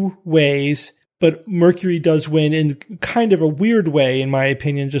 2 ways, but Mercury does win in kind of a weird way, in my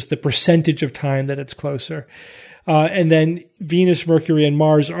opinion, just the percentage of time that it's closer. And then Venus, Mercury, and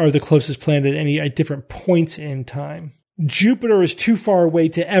Mars are the closest planet at different points in time. Jupiter is too far away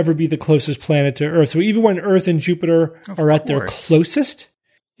to ever be the closest planet to Earth. So even when Earth and Jupiter are at their closest,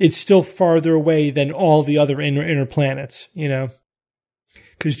 it's still farther away than all the other inner planets,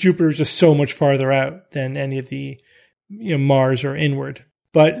 because Jupiter is just so much farther out than any of the Mars or inward.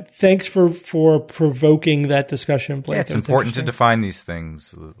 But thanks for provoking that discussion, Blake. Yeah, it's important to define these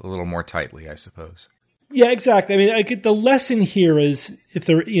things a little more tightly, I suppose. Yeah, exactly. I mean, the lesson here is if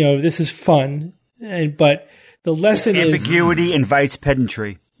there, this is fun, but the lesson is ambiguity invites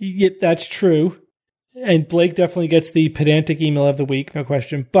pedantry. Yeah, that's true. And Blake definitely gets the pedantic email of the week, no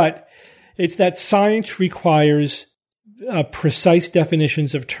question. But it's that science requires precise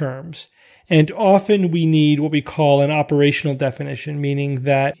definitions of terms. And often we need what we call an operational definition, meaning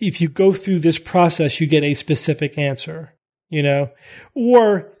that if you go through this process, you get a specific answer,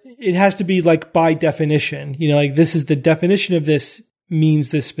 or it has to be like by definition, like this is the definition of this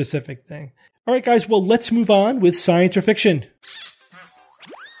means this specific thing. All right, guys, well, let's move on with science or fiction.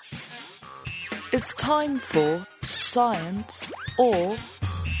 It's time for science or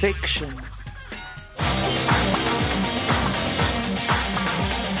fiction.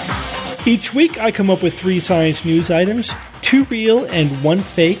 Each week, I come up with 3 science news items, 2 real and 1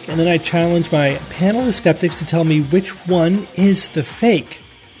 fake, and then I challenge my panel of skeptics to tell me which one is the fake.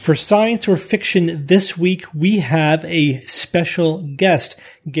 For Science or Fiction this week, we have a special guest,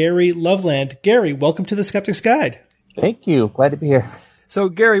 Gary Loveland. Gary, welcome to the Skeptics Guide. Thank you. Glad to be here. So,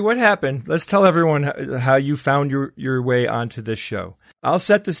 Gary, what happened? Let's tell everyone how you found your way onto this show. I'll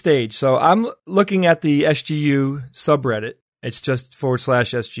set the stage. So I'm looking at the SGU subreddit. It's just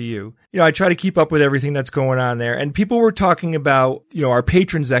 /SGU. I try to keep up with everything that's going on there. And people were talking about, our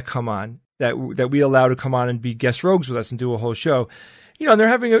patrons that come on, that we allow to come on and be guest rogues with us and do a whole show. And they're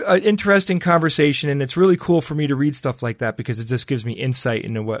having an interesting conversation, and it's really cool for me to read stuff like that because it just gives me insight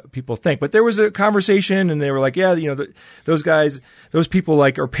into what people think. But there was a conversation, and they were like, yeah, those guys, those people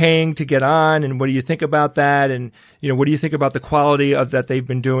are paying to get on, and what do you think about that? And, what do you think about the quality of that they've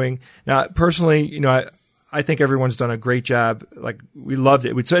been doing? Now, personally, I think everyone's done a great job. We loved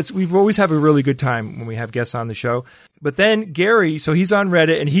it. We've always have a really good time when we have guests on the show. But then Gary, so he's on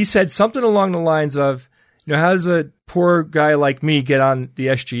Reddit, and he said something along the lines of, how does a poor guy like me get on the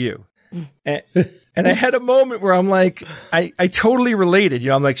SGU? And I had a moment where I'm like, I totally related.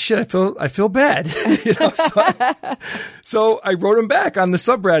 I'm like, shit, I feel bad. So I wrote him back on the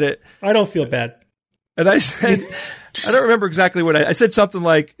subreddit. I don't feel bad. And I said, I don't remember exactly what I said. Something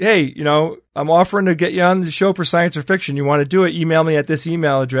like, hey, I'm offering to get you on the show for Science or Fiction. You want to do it? Email me at this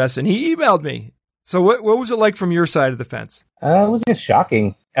email address. And he emailed me. So what was it like from your side of the fence? It was just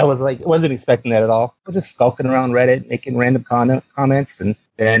shocking. I wasn't expecting that at all. I was just skulking around Reddit, making random comments, and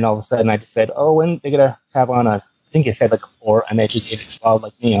then all of a sudden I just said, "Oh, when they're gonna have on I think it said a poor uneducated slob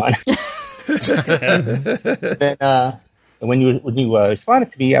like me on." Then when you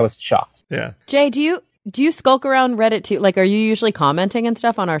responded to me, I was shocked. Yeah. Jay, do you skulk around Reddit too? Are you usually commenting and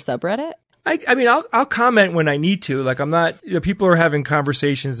stuff on our subreddit? I mean, I'll comment when I need to. I'm not, people are having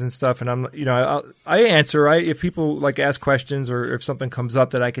conversations and stuff, and I'm, I answer. If people ask questions or if something comes up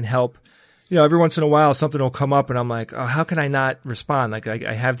that I can help, every once in a while something will come up and I'm like, oh, how can I not respond?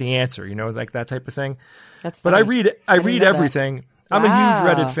 I have the answer, that type of thing. That's funny. But I read everything. That. I'm Wow.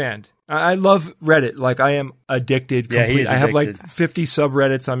 a huge Reddit fan. I love Reddit. I am addicted. Yeah, he's I have addicted. 50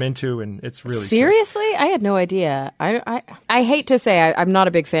 subreddits I'm into, and it's really Seriously? I had no idea. I hate to say I'm not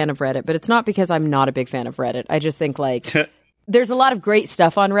a big fan of Reddit, but it's not because I'm not a big fan of Reddit. I just think there's a lot of great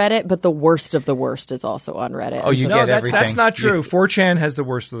stuff on Reddit, but the worst of the worst is also on Reddit. Oh, you No, get everything. that's not true. 4chan has the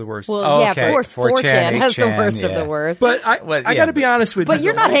worst of the worst. Well, Oh, yeah, okay. of course, 4chan has the 8chan, worst of yeah. the worst. But I got to be honest with you. But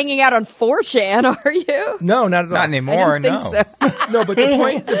you're not hanging out on 4chan, are you? No, not at all. Not anymore, I didn't think no. so. No, but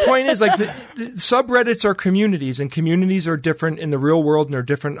the point is the subreddits are communities, and communities are different in the real world and they're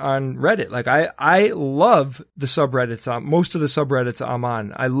different on Reddit. I love the subreddits. Most of the subreddits I'm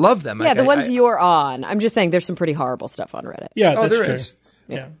on. I love them. Yeah, the ones you're on. I'm just saying there's some pretty horrible stuff on Reddit. Yeah, Oh, that's there true. is.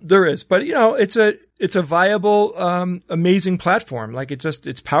 Yeah. There is, but it's a viable, amazing platform.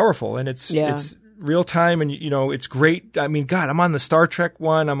 It's powerful and it's real time and it's great. I mean, God, I'm on the Star Trek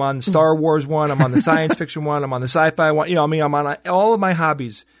one, I'm on the Star Wars one, I'm on the science fiction one, I'm on the sci-fi one. I'm on all of my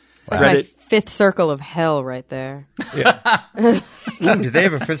hobbies. It's my fifth circle of hell right there. Yeah, Ooh, do they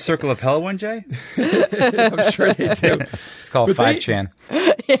have a fifth circle of hell one, Jay? I'm sure they do. It's called But 5chan.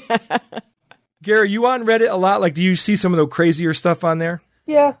 Gary, you on Reddit a lot? Do you see some of the crazier stuff on there?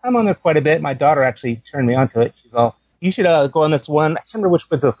 Yeah, I'm on there quite a bit. My daughter actually turned me onto it. She's all, "You should go on this one." I can't remember which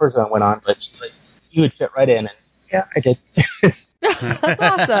was the first one I went on, but she's like, "You would fit right in." And yeah, I did. That's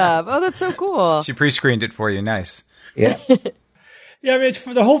awesome. Oh, that's so cool. She pre-screened it for you. Nice. Yeah. Yeah, I mean,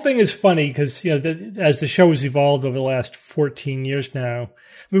 the whole thing is funny because, as the show has evolved over the last 14 years now,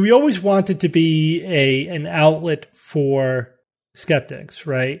 I mean, we always wanted to be an outlet for skeptics,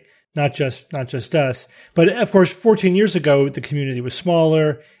 right? Not just us. But of course, 14 years ago, the community was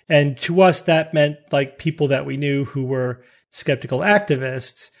smaller. And to us, that meant people that we knew who were skeptical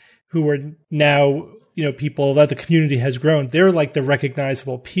activists who are now, people that the community has grown. They're the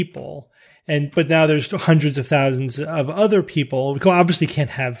recognizable people. But now there's hundreds of thousands of other people. We obviously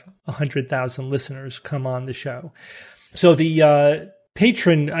can't have 100,000 listeners come on the show. So the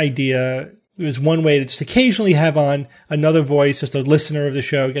patron idea was one way to just occasionally have on another voice, just a listener of the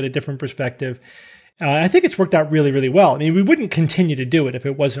show, get a different perspective. I think it's worked out really, really well. I mean, we wouldn't continue to do it if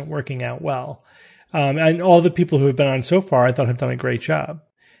it wasn't working out well. And all the people who have been on so far, I thought, have done a great job.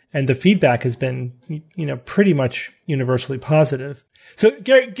 And the feedback has been, pretty much universally positive. So,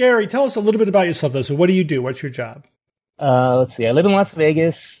 Gary, tell us a little bit about yourself, though. So what do you do? What's your job? Let's see. I live in Las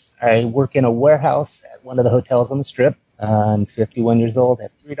Vegas. I work in a warehouse at one of the hotels on the Strip. I'm 51 years old. I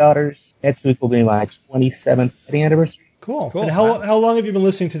have 3 daughters. Next week will be my 27th wedding anniversary. Cool. Cool. And how long have you been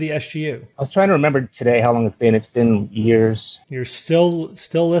listening to the SGU? I was trying to remember today how long it's been. It's been years. You're still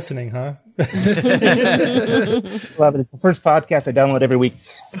listening, huh? Well, it's the first podcast I download every week.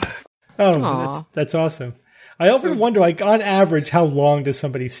 Oh, that's awesome. I often wonder, like, on average, how long does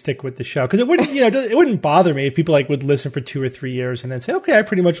somebody stick with the show? Because it wouldn't, it wouldn't bother me if people like would listen for 2 or 3 years and then say, okay, I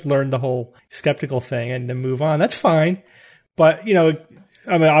pretty much learned the whole skeptical thing and then move on. That's fine. But,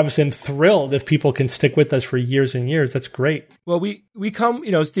 I mean, obviously, I'm thrilled if people can stick with us for years and years. That's great. Well, we come,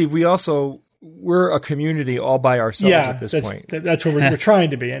 Steve, we're a community all by ourselves at this point. That's what we're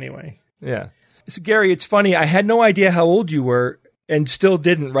trying to be anyway. Yeah. So, Gary, it's funny. I had no idea how old you were and still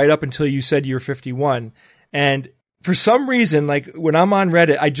didn't right up until you said you were 51. And for some reason, like when I'm on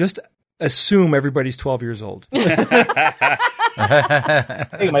Reddit, I just assume everybody's 12 years old. Hey,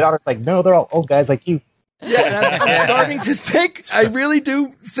 my daughter's like, no, they're all old guys like you. Yeah, and I'm starting to think, I really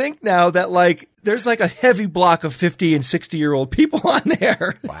do think now that like there's like a heavy block of 50 and 60-year-old people on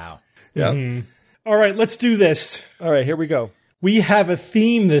there. Wow. Yeah. Mm-hmm. All right, let's do this. All right, here we go. We have a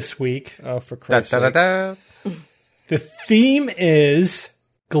theme this week. Oh, for Christ's sake. Da. The theme is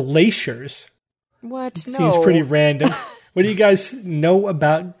glaciers. What? No. Seems pretty random. What do you guys know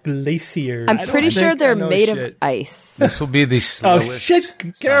about glaciers? I'm pretty sure they're made shit. of ice. This will be the slowest. Oh, shit,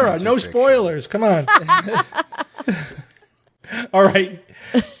 Kara, no fiction. spoilers. Come on. All right,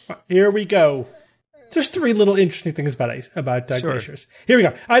 here we go. There's 3 little interesting things about glaciers. Here we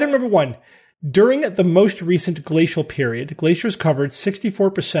go. Item number 1. During the most recent glacial period, glaciers covered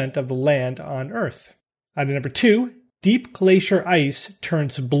 64% of the land on Earth. Item number 2. Deep glacier ice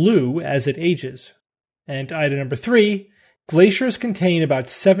turns blue as it ages. And item number 3. Glaciers contain about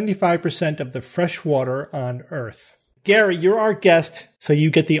 75% of the fresh water on Earth. Gary, you're our guest, so you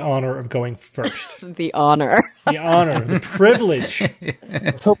get the honor of going first. The honor. The honor, the privilege.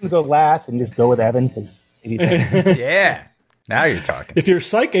 I was hoping to go last and just go with Evan because Yeah. Now you're talking. If you're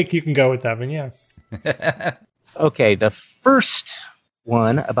psychic, you can go with Evan, yeah. Okay, the first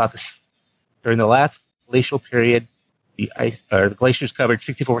one about this during the last glacial period, the glaciers covered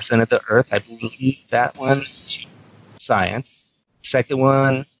 64% of the Earth. I believe that one is science. Second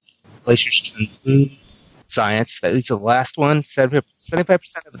one, glaciers turned blue. Science. That is the last one. 75%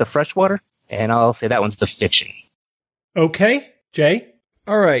 of the fresh water, and I'll say that one's the fiction. Okay, Jay?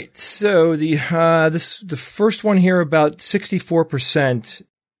 All right. So the first one here about 64%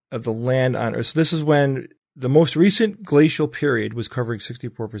 of the land on Earth. So this is when the most recent glacial period was covering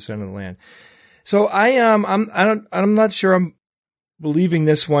 64% of the land. So I'm not sure I'm believing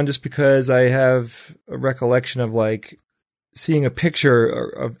this one just because I have a recollection of like seeing a picture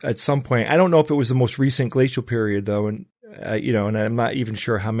of at some point. I don't know if it was the most recent glacial period though, and and I'm not even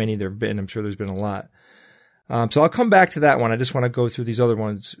sure how many there have been. I'm sure there's been a lot. So I'll come back to that one. I just want to go through these other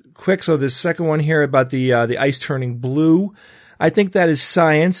ones quick. So this second one here about the ice turning blue, I think that is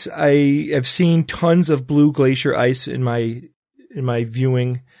science. I have seen tons of blue glacier ice in my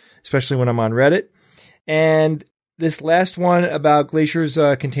viewing, especially when I'm on Reddit. And this last one about glaciers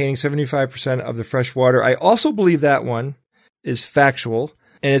containing 75% of the fresh water, I also believe that one is factual.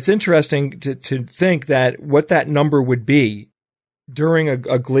 And it's interesting to think that what that number would be during a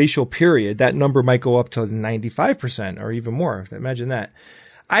glacial period. That number might go up to 95% or even more. Imagine that.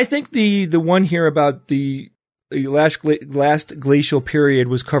 I think the one here about the last glacial period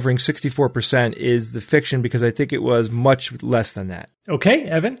was covering 64% is the fiction because I think it was much less than that. Okay,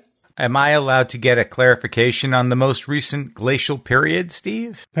 Evan? Am I allowed to get a clarification on the most recent glacial period,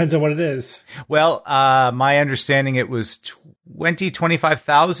 Steve? Depends on what it is. Well, my understanding it was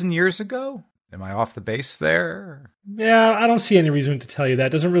 25,000 years ago. Am I off the base there? Yeah, I don't see any reason to tell you that.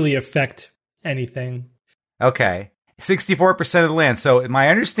 It doesn't really affect anything. Okay. 64% of the land. So my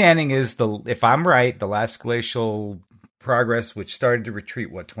understanding is, if I'm right, the last glacial progress, which started to retreat,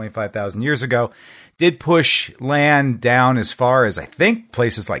 25,000 years ago, did push land down as far as, I think,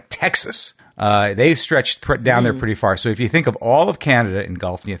 places like Texas. They stretched down there pretty far. So if you think of all of Canada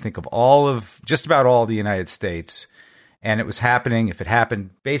engulfed, and you think of just about all the United States, and it was happening, if it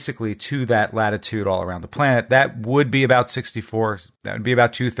happened basically to that latitude all around the planet, that would be about 64. That would be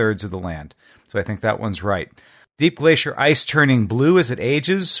about 2/3 of the land. So I think that one's right. Deep glacier ice turning blue as it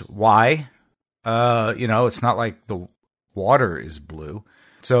ages. Why? It's not like the water is blue.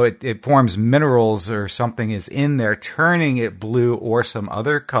 So it forms minerals or something is in there, turning it blue or some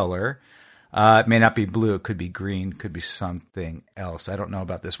other color. It may not be blue. It could be green. Could be something else. I don't know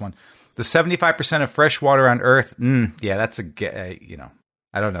about this one. The 75% of fresh water on Earth. That's I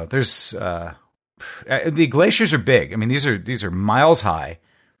don't know. There's the glaciers are big. I mean, these are miles high.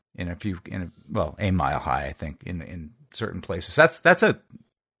 A mile high, I think, in certain places. That's a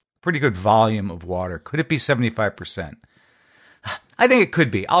pretty good volume of water. Could it be 75%? I think it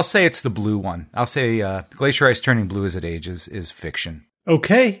could be. I'll say it's the blue one. I'll say glacier ice turning blue as it ages is fiction.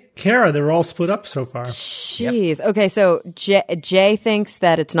 Okay, Kara, they're all split up so far. Jeez. Yep. Okay, so Jay thinks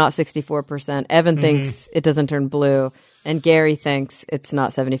that it's not 64%. Evan thinks it doesn't turn blue. And Gary thinks it's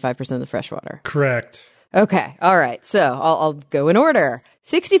not 75% of the freshwater. Correct. Okay, all right. So I'll go in order.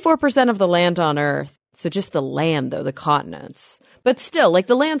 64% of the land on Earth. So just the land, though, the continents. But still, like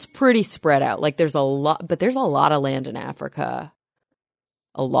the land's pretty spread out. Like there's a lot, but there's a lot of land in Africa.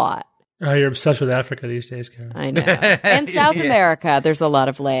 A lot. Oh, you're obsessed with Africa these days, Karen. I know. And South America, there's a lot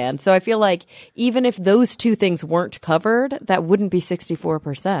of land. So I feel like even if those two things weren't covered, that wouldn't be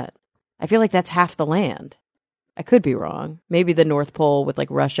 64%. I feel like that's half the land. I could be wrong. Maybe the North Pole with like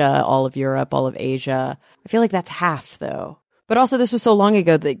Russia, all of Europe, all of Asia. I feel like that's half, though. But also, this was so long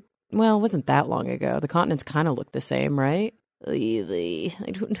ago that, well, it wasn't that long ago. The continents kind of look the same, right? I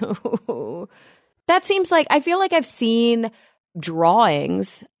don't know. That seems like, I feel like I've seen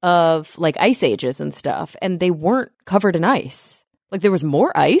drawings of like ice ages and stuff, and they weren't covered in ice. Like there was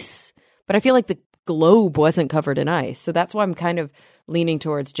more ice, but I feel like the globe wasn't covered in ice. So that's why I'm kind of leaning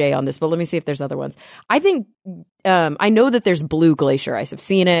towards Jay on this, but let me see if there's other ones. I think, I know that there's blue glacier ice. I've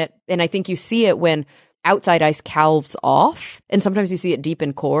seen it, and I think you see it when outside ice calves off, and sometimes you see it deep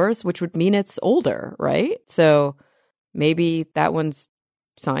in cores, which would mean it's older, right? So maybe that one's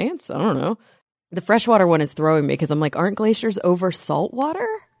science? I don't know. The freshwater one is throwing me because I'm like, aren't glaciers over saltwater?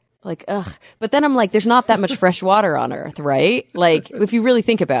 Like, ugh. But then I'm like, there's not that much fresh water on Earth, right? Like, if you really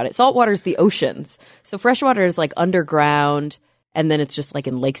think about it, saltwater is the oceans. So freshwater is like underground, and then it's just like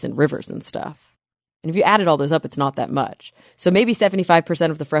in lakes and rivers and stuff. And if you added all those up, it's not that much. So maybe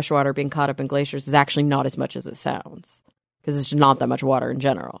 75% of the freshwater being caught up in glaciers is actually not as much as it sounds, because it's just not that much water in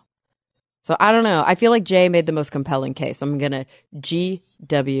general. So I don't know. I feel like Jay made the most compelling case. I'm going to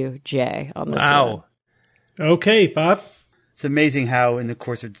GWJ on this one. Okay, Bob. It's amazing how in the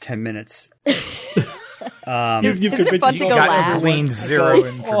course of 10 minutes... Isn't it fun to go last? Gleaned zero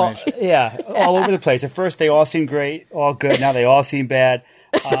information. All over the place. At first, they all seemed great, all good. Now they all seem bad.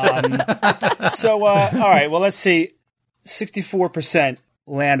 All right. Well, let's see. 64%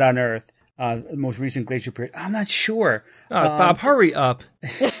 land on Earth. The most recent glacier period. I'm not sure. Bob, hurry up.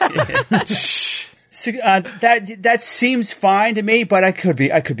 That seems fine to me, but I could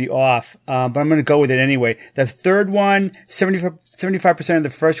be off. But I'm going to go with it anyway. The third one, 75% of the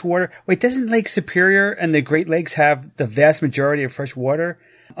fresh water. Wait, doesn't Lake Superior and the Great Lakes have the vast majority of fresh water?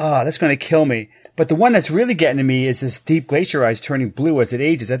 Oh, that's going to kill me. But the one that's really getting to me is this deep glacier ice turning blue as it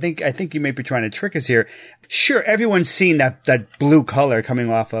ages. I think you may be trying to trick us here. Sure, everyone's seen that blue color coming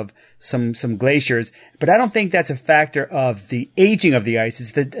off of some glaciers, but I don't think that's a factor of the aging of the ice.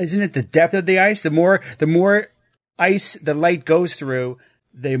 Isn't it the depth of the ice? The more ice the light goes through,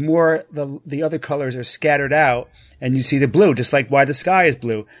 the more the other colors are scattered out, and you see the blue, just like why the sky is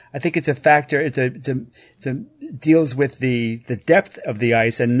blue. I think it's a factor. It deals with the depth of the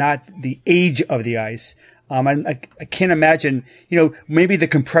ice and not the age of the ice. I can't imagine, maybe the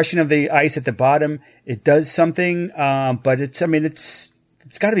compression of the ice at the bottom, it does something, but it's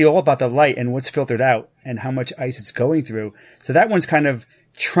got to be all about the light and what's filtered out and how much ice it's going through. So that one's kind of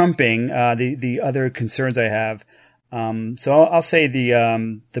trumping the other concerns I have. So I'll say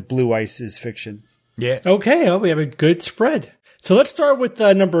the blue ice is fiction. Yeah. Okay, well, we have a good spread. So let's start with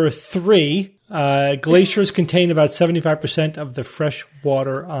number 3. Glaciers contain about 75% of the fresh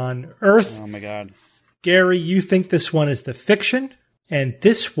water on Earth. Oh, my God. Gary, you think this one is the fiction, and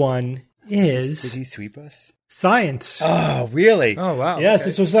this one is... Did he sweep us? Science. Oh, really? Oh, wow. Yes, okay.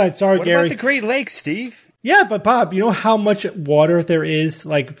 This was science. Sorry, what Gary. What about the Great Lakes, Steve? Yeah, but Bob, you know how much water there is,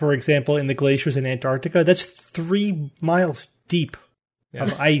 like, for example, in the glaciers in Antarctica? That's 3 miles deep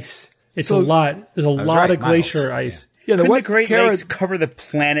of ice. It's a lot. There's a lot of glacier ice. Yeah, the Great Lakes cover the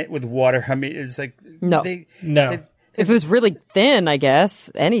planet with water? I mean, it's like... No. If it was really thin, I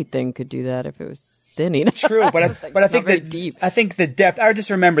guess, anything could do that if it was thin enough. True, but I think that deep. I think the depth. I just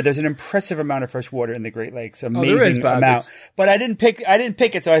remember there's an impressive amount of fresh water in the Great Lakes. Amazing there is, Bob. amount. But I didn't pick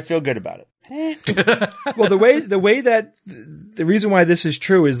it, so I feel good about it. Well, the way that the reason why this is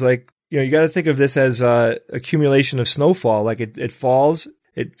true is like, you got to think of this as accumulation of snowfall. Like it falls,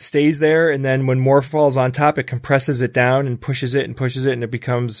 it stays there, and then when more falls on top, it compresses it down and pushes it, and it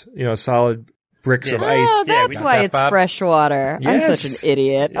becomes solid bricks of ice. Oh, that's why it's fresh water. Yes. I'm such an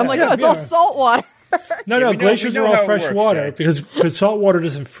idiot. I'm like, Yeah, it's all salt water. No, we glaciers know are all how it fresh works, water Jay. because salt water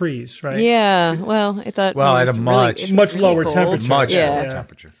doesn't freeze, right? Yeah, well, I thought... Well, it at was a really- much really lower cold. temperature. Much Yeah. lower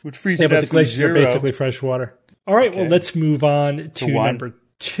temperature. Would freeze Yeah, it but up the to glaciers are 0. basically fresh water. All right, well, let's move on to one. number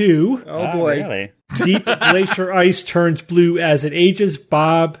 2. Oh boy. Really? Deep glacier ice turns blue as it ages.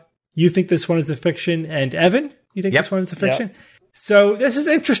 Bob, you think this one is a fiction, and Evan, you think Yep. this one is a fiction? So this is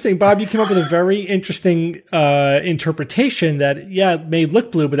interesting, Bob. You came up with a very interesting interpretation that, it may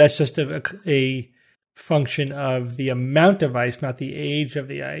look blue, but that's just a function of the amount of ice, not the age of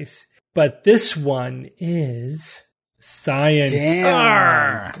the ice. But this one is science.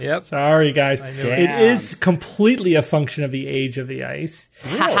 Damn. Yep. Sorry, guys. Damn. It is completely a function of the age of the ice.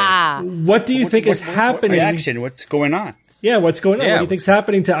 Ha What do you think is happening? Reaction? What's going on? Yeah, what's going on? Yeah, What do you think's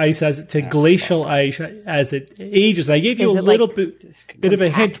happening to ice to glacial ice as it ages? I gave you Is a it little like bit of a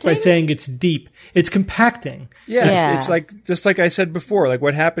hint by compacting? saying it's deep. It's compacting. Yeah, it's like just like I said before. Like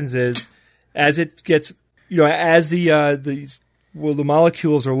what happens is, as it gets, as the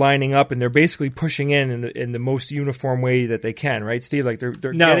molecules are lining up and they're basically pushing in the most uniform way that they can, right, Steve? Like they're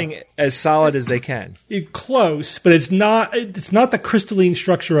getting as solid as they can. Close, but it's not. It's not the crystalline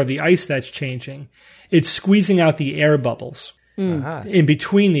structure of the ice that's changing. It's squeezing out the air bubbles in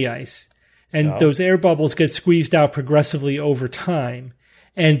between the ice, and those air bubbles get squeezed out progressively over time.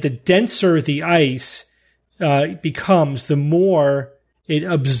 And the denser the ice becomes, the more it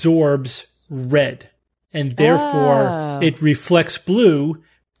absorbs red, and therefore it reflects blue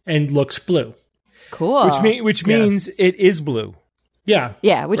and looks blue. Cool. Which means it is blue. Yeah.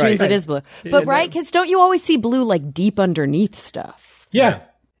 Yeah, which means it is blue. But right, because don't you always see blue like deep underneath stuff? Yeah.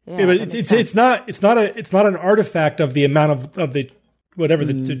 Yeah, but it's not an artifact of the amount of the whatever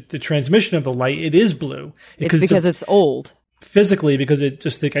the transmission of the light. It is blue. It's because it's old. Physically, because it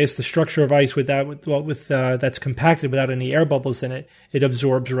just, I guess, the structure of ice that's compacted without any air bubbles in it, it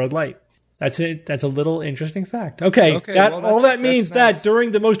absorbs red light. That's it. That's a little interesting fact. Okay, that means nice. that during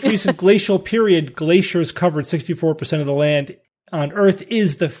the most recent glacial period, glaciers covered 64% of the land on Earth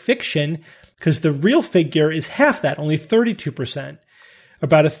is the fiction, because the real figure is half that, only 32%,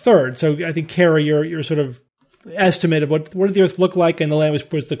 about a third. So I think, Kara, your sort of estimate of what did the Earth look like, and the land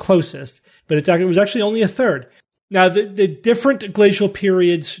was the closest, but it was actually only a third. Now, the different glacial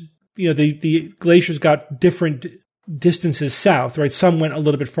periods, the glaciers got different distances south, right? Some went a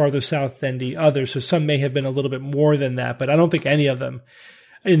little bit farther south than the others, so some may have been a little bit more than that, but I don't think any of them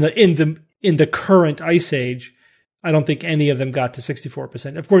in the current ice age, I don't think any of them got to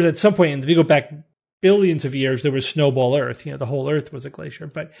 64%. Of course, at some point, if you go back billions of years, there was snowball Earth. The whole Earth was a glacier.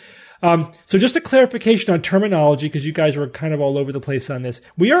 But so just a clarification on terminology, because you guys were kind of all over the place on this.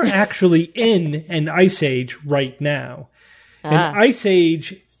 We are actually in an ice age right now. An ice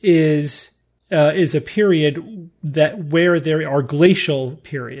age is a period where there are glacial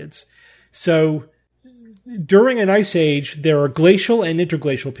periods. So during an ice age, there are glacial and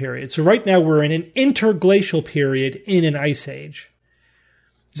interglacial periods. So right now we're in an interglacial period in an ice age.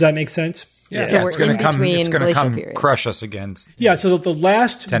 Does that make sense? Yeah. So we're in between it's going to glacial come periods. crush us again. Yeah, so the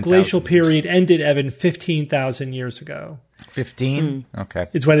last 10,000 glacial years. period ended, Evan, 15,000 years ago. 15? Okay.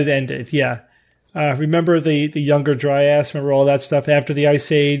 It's when it ended, yeah. Remember the Younger Dryas? Remember all that stuff after the Ice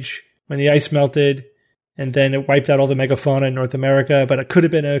Age, when the ice melted, and then it wiped out all the megafauna in North America, but it could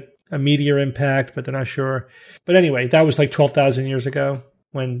have been a meteor impact, but they're not sure. But anyway, that was like 12,000 years ago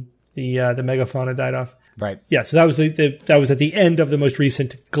when the megafauna died off. Right. Yeah, so that was that was at the end of the most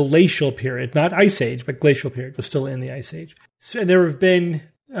recent glacial period, not ice age, but glacial period. We're still in the ice age. So, and there have been,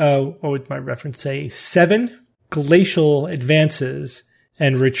 what would my reference say, 7 glacial advances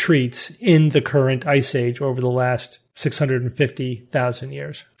and retreats in the current ice age over the last 650,000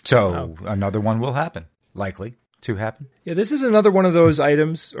 years. So another one will happen, likely to happen. Yeah, this is another one of those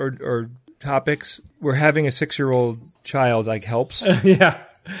items or topics where having a 6-year-old child helps. Yeah.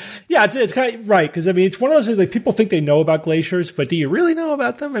 Yeah, it's kind of right, because it's one of those things, like, people think they know about glaciers, but do you really know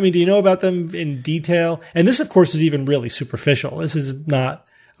about them? Do you know about them in detail? And this, of course, is even really superficial. This is not,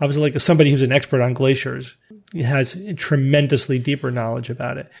 obviously, like somebody who's an expert on glaciers has tremendously deeper knowledge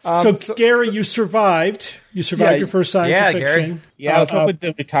about it. So Gary, you survived. You survived your first science fiction. Gary. Yeah, I was hoping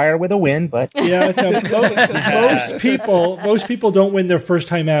to retire with a win, but Yeah, most people don't win their first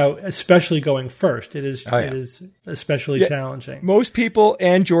time out, especially going first. It is especially challenging. Most people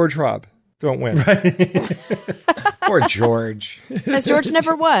and George Robb don't win. Poor George. Has George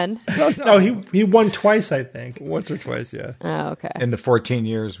never won? No, he won twice, I think. Once or twice, yeah. Oh, okay. In the 14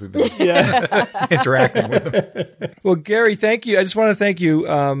 years we've been interacting with him. Well, Gary, thank you. I just want to thank you.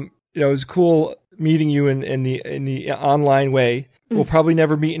 It was cool meeting you in the online way. We'll probably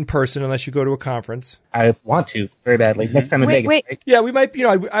never meet in person unless you go to a conference. I want to very badly. Next time in Vegas. Wait. Right? Yeah, we might.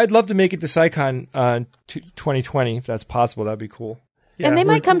 I'd love to make it to SciCon 2020 if that's possible. That'd be cool. Yeah, And they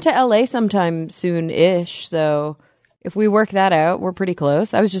might come to LA sometime soon-ish, so if we work that out, we're pretty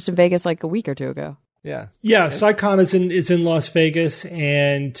close. I was just in Vegas like a week or two ago. Yeah. Yeah, SciCon is in Las Vegas,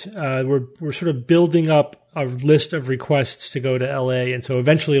 and we're sort of building up a list of requests to go to LA, and so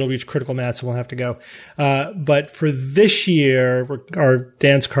eventually it'll reach critical mass, and we'll have to go. But for this year, our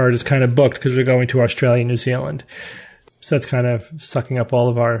dance card is kind of booked because we're going to Australia and New Zealand. So that's kind of sucking up all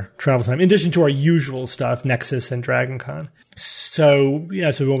of our travel time, in addition to our usual stuff, Nexus and Dragon Con. So,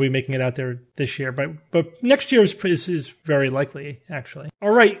 yeah, so we won't be making it out there this year. But next year is very likely, actually.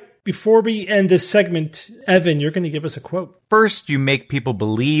 All right. Before we end this segment, Evan, you're going to give us a quote. First, you make people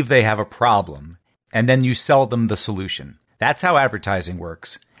believe they have a problem, and then you sell them the solution. That's how advertising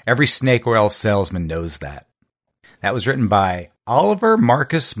works. Every snake oil salesman knows that. That was written by Oliver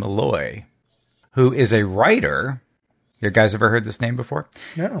Marcus Malloy, who is a writer. You guys ever heard this name before?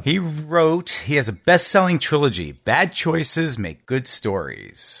 No. He has a best-selling trilogy, Bad Choices Make Good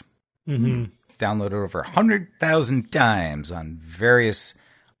Stories. Mm-hmm. Downloaded over 100,000 times on various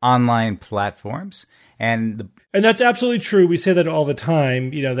online platforms. And that's absolutely true. We say that all the time,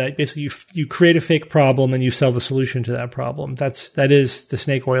 that basically you create a fake problem and you sell the solution to that problem. That is the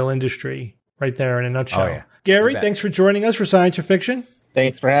snake oil industry right there in a nutshell. Oh, yeah. Gary, thanks for joining us for Science or Fiction.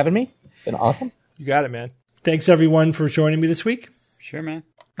 Thanks for having me. Been awesome. You got it, man. Thanks, everyone, for joining me this week. Sure, man.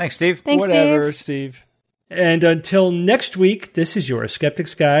 Thanks, Steve. Thanks, Whatever, Steve. And until next week, this is your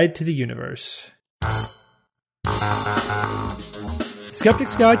Skeptic's Guide to the Universe.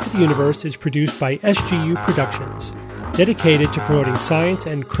 Skeptic's Guide to the Universe is produced by SGU Productions, dedicated to promoting science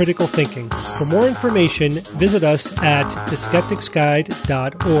and critical thinking. For more information, visit us at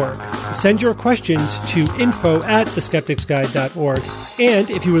theskepticsguide.org. Send your questions to info@theskepticsguide.org. And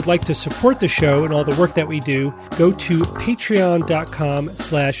if you would like to support the show and all the work that we do, go to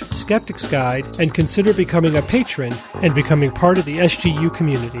patreon.com/skepticsguide and consider becoming a patron and becoming part of the SGU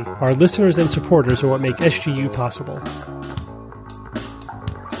community. Our listeners and supporters are what make SGU possible.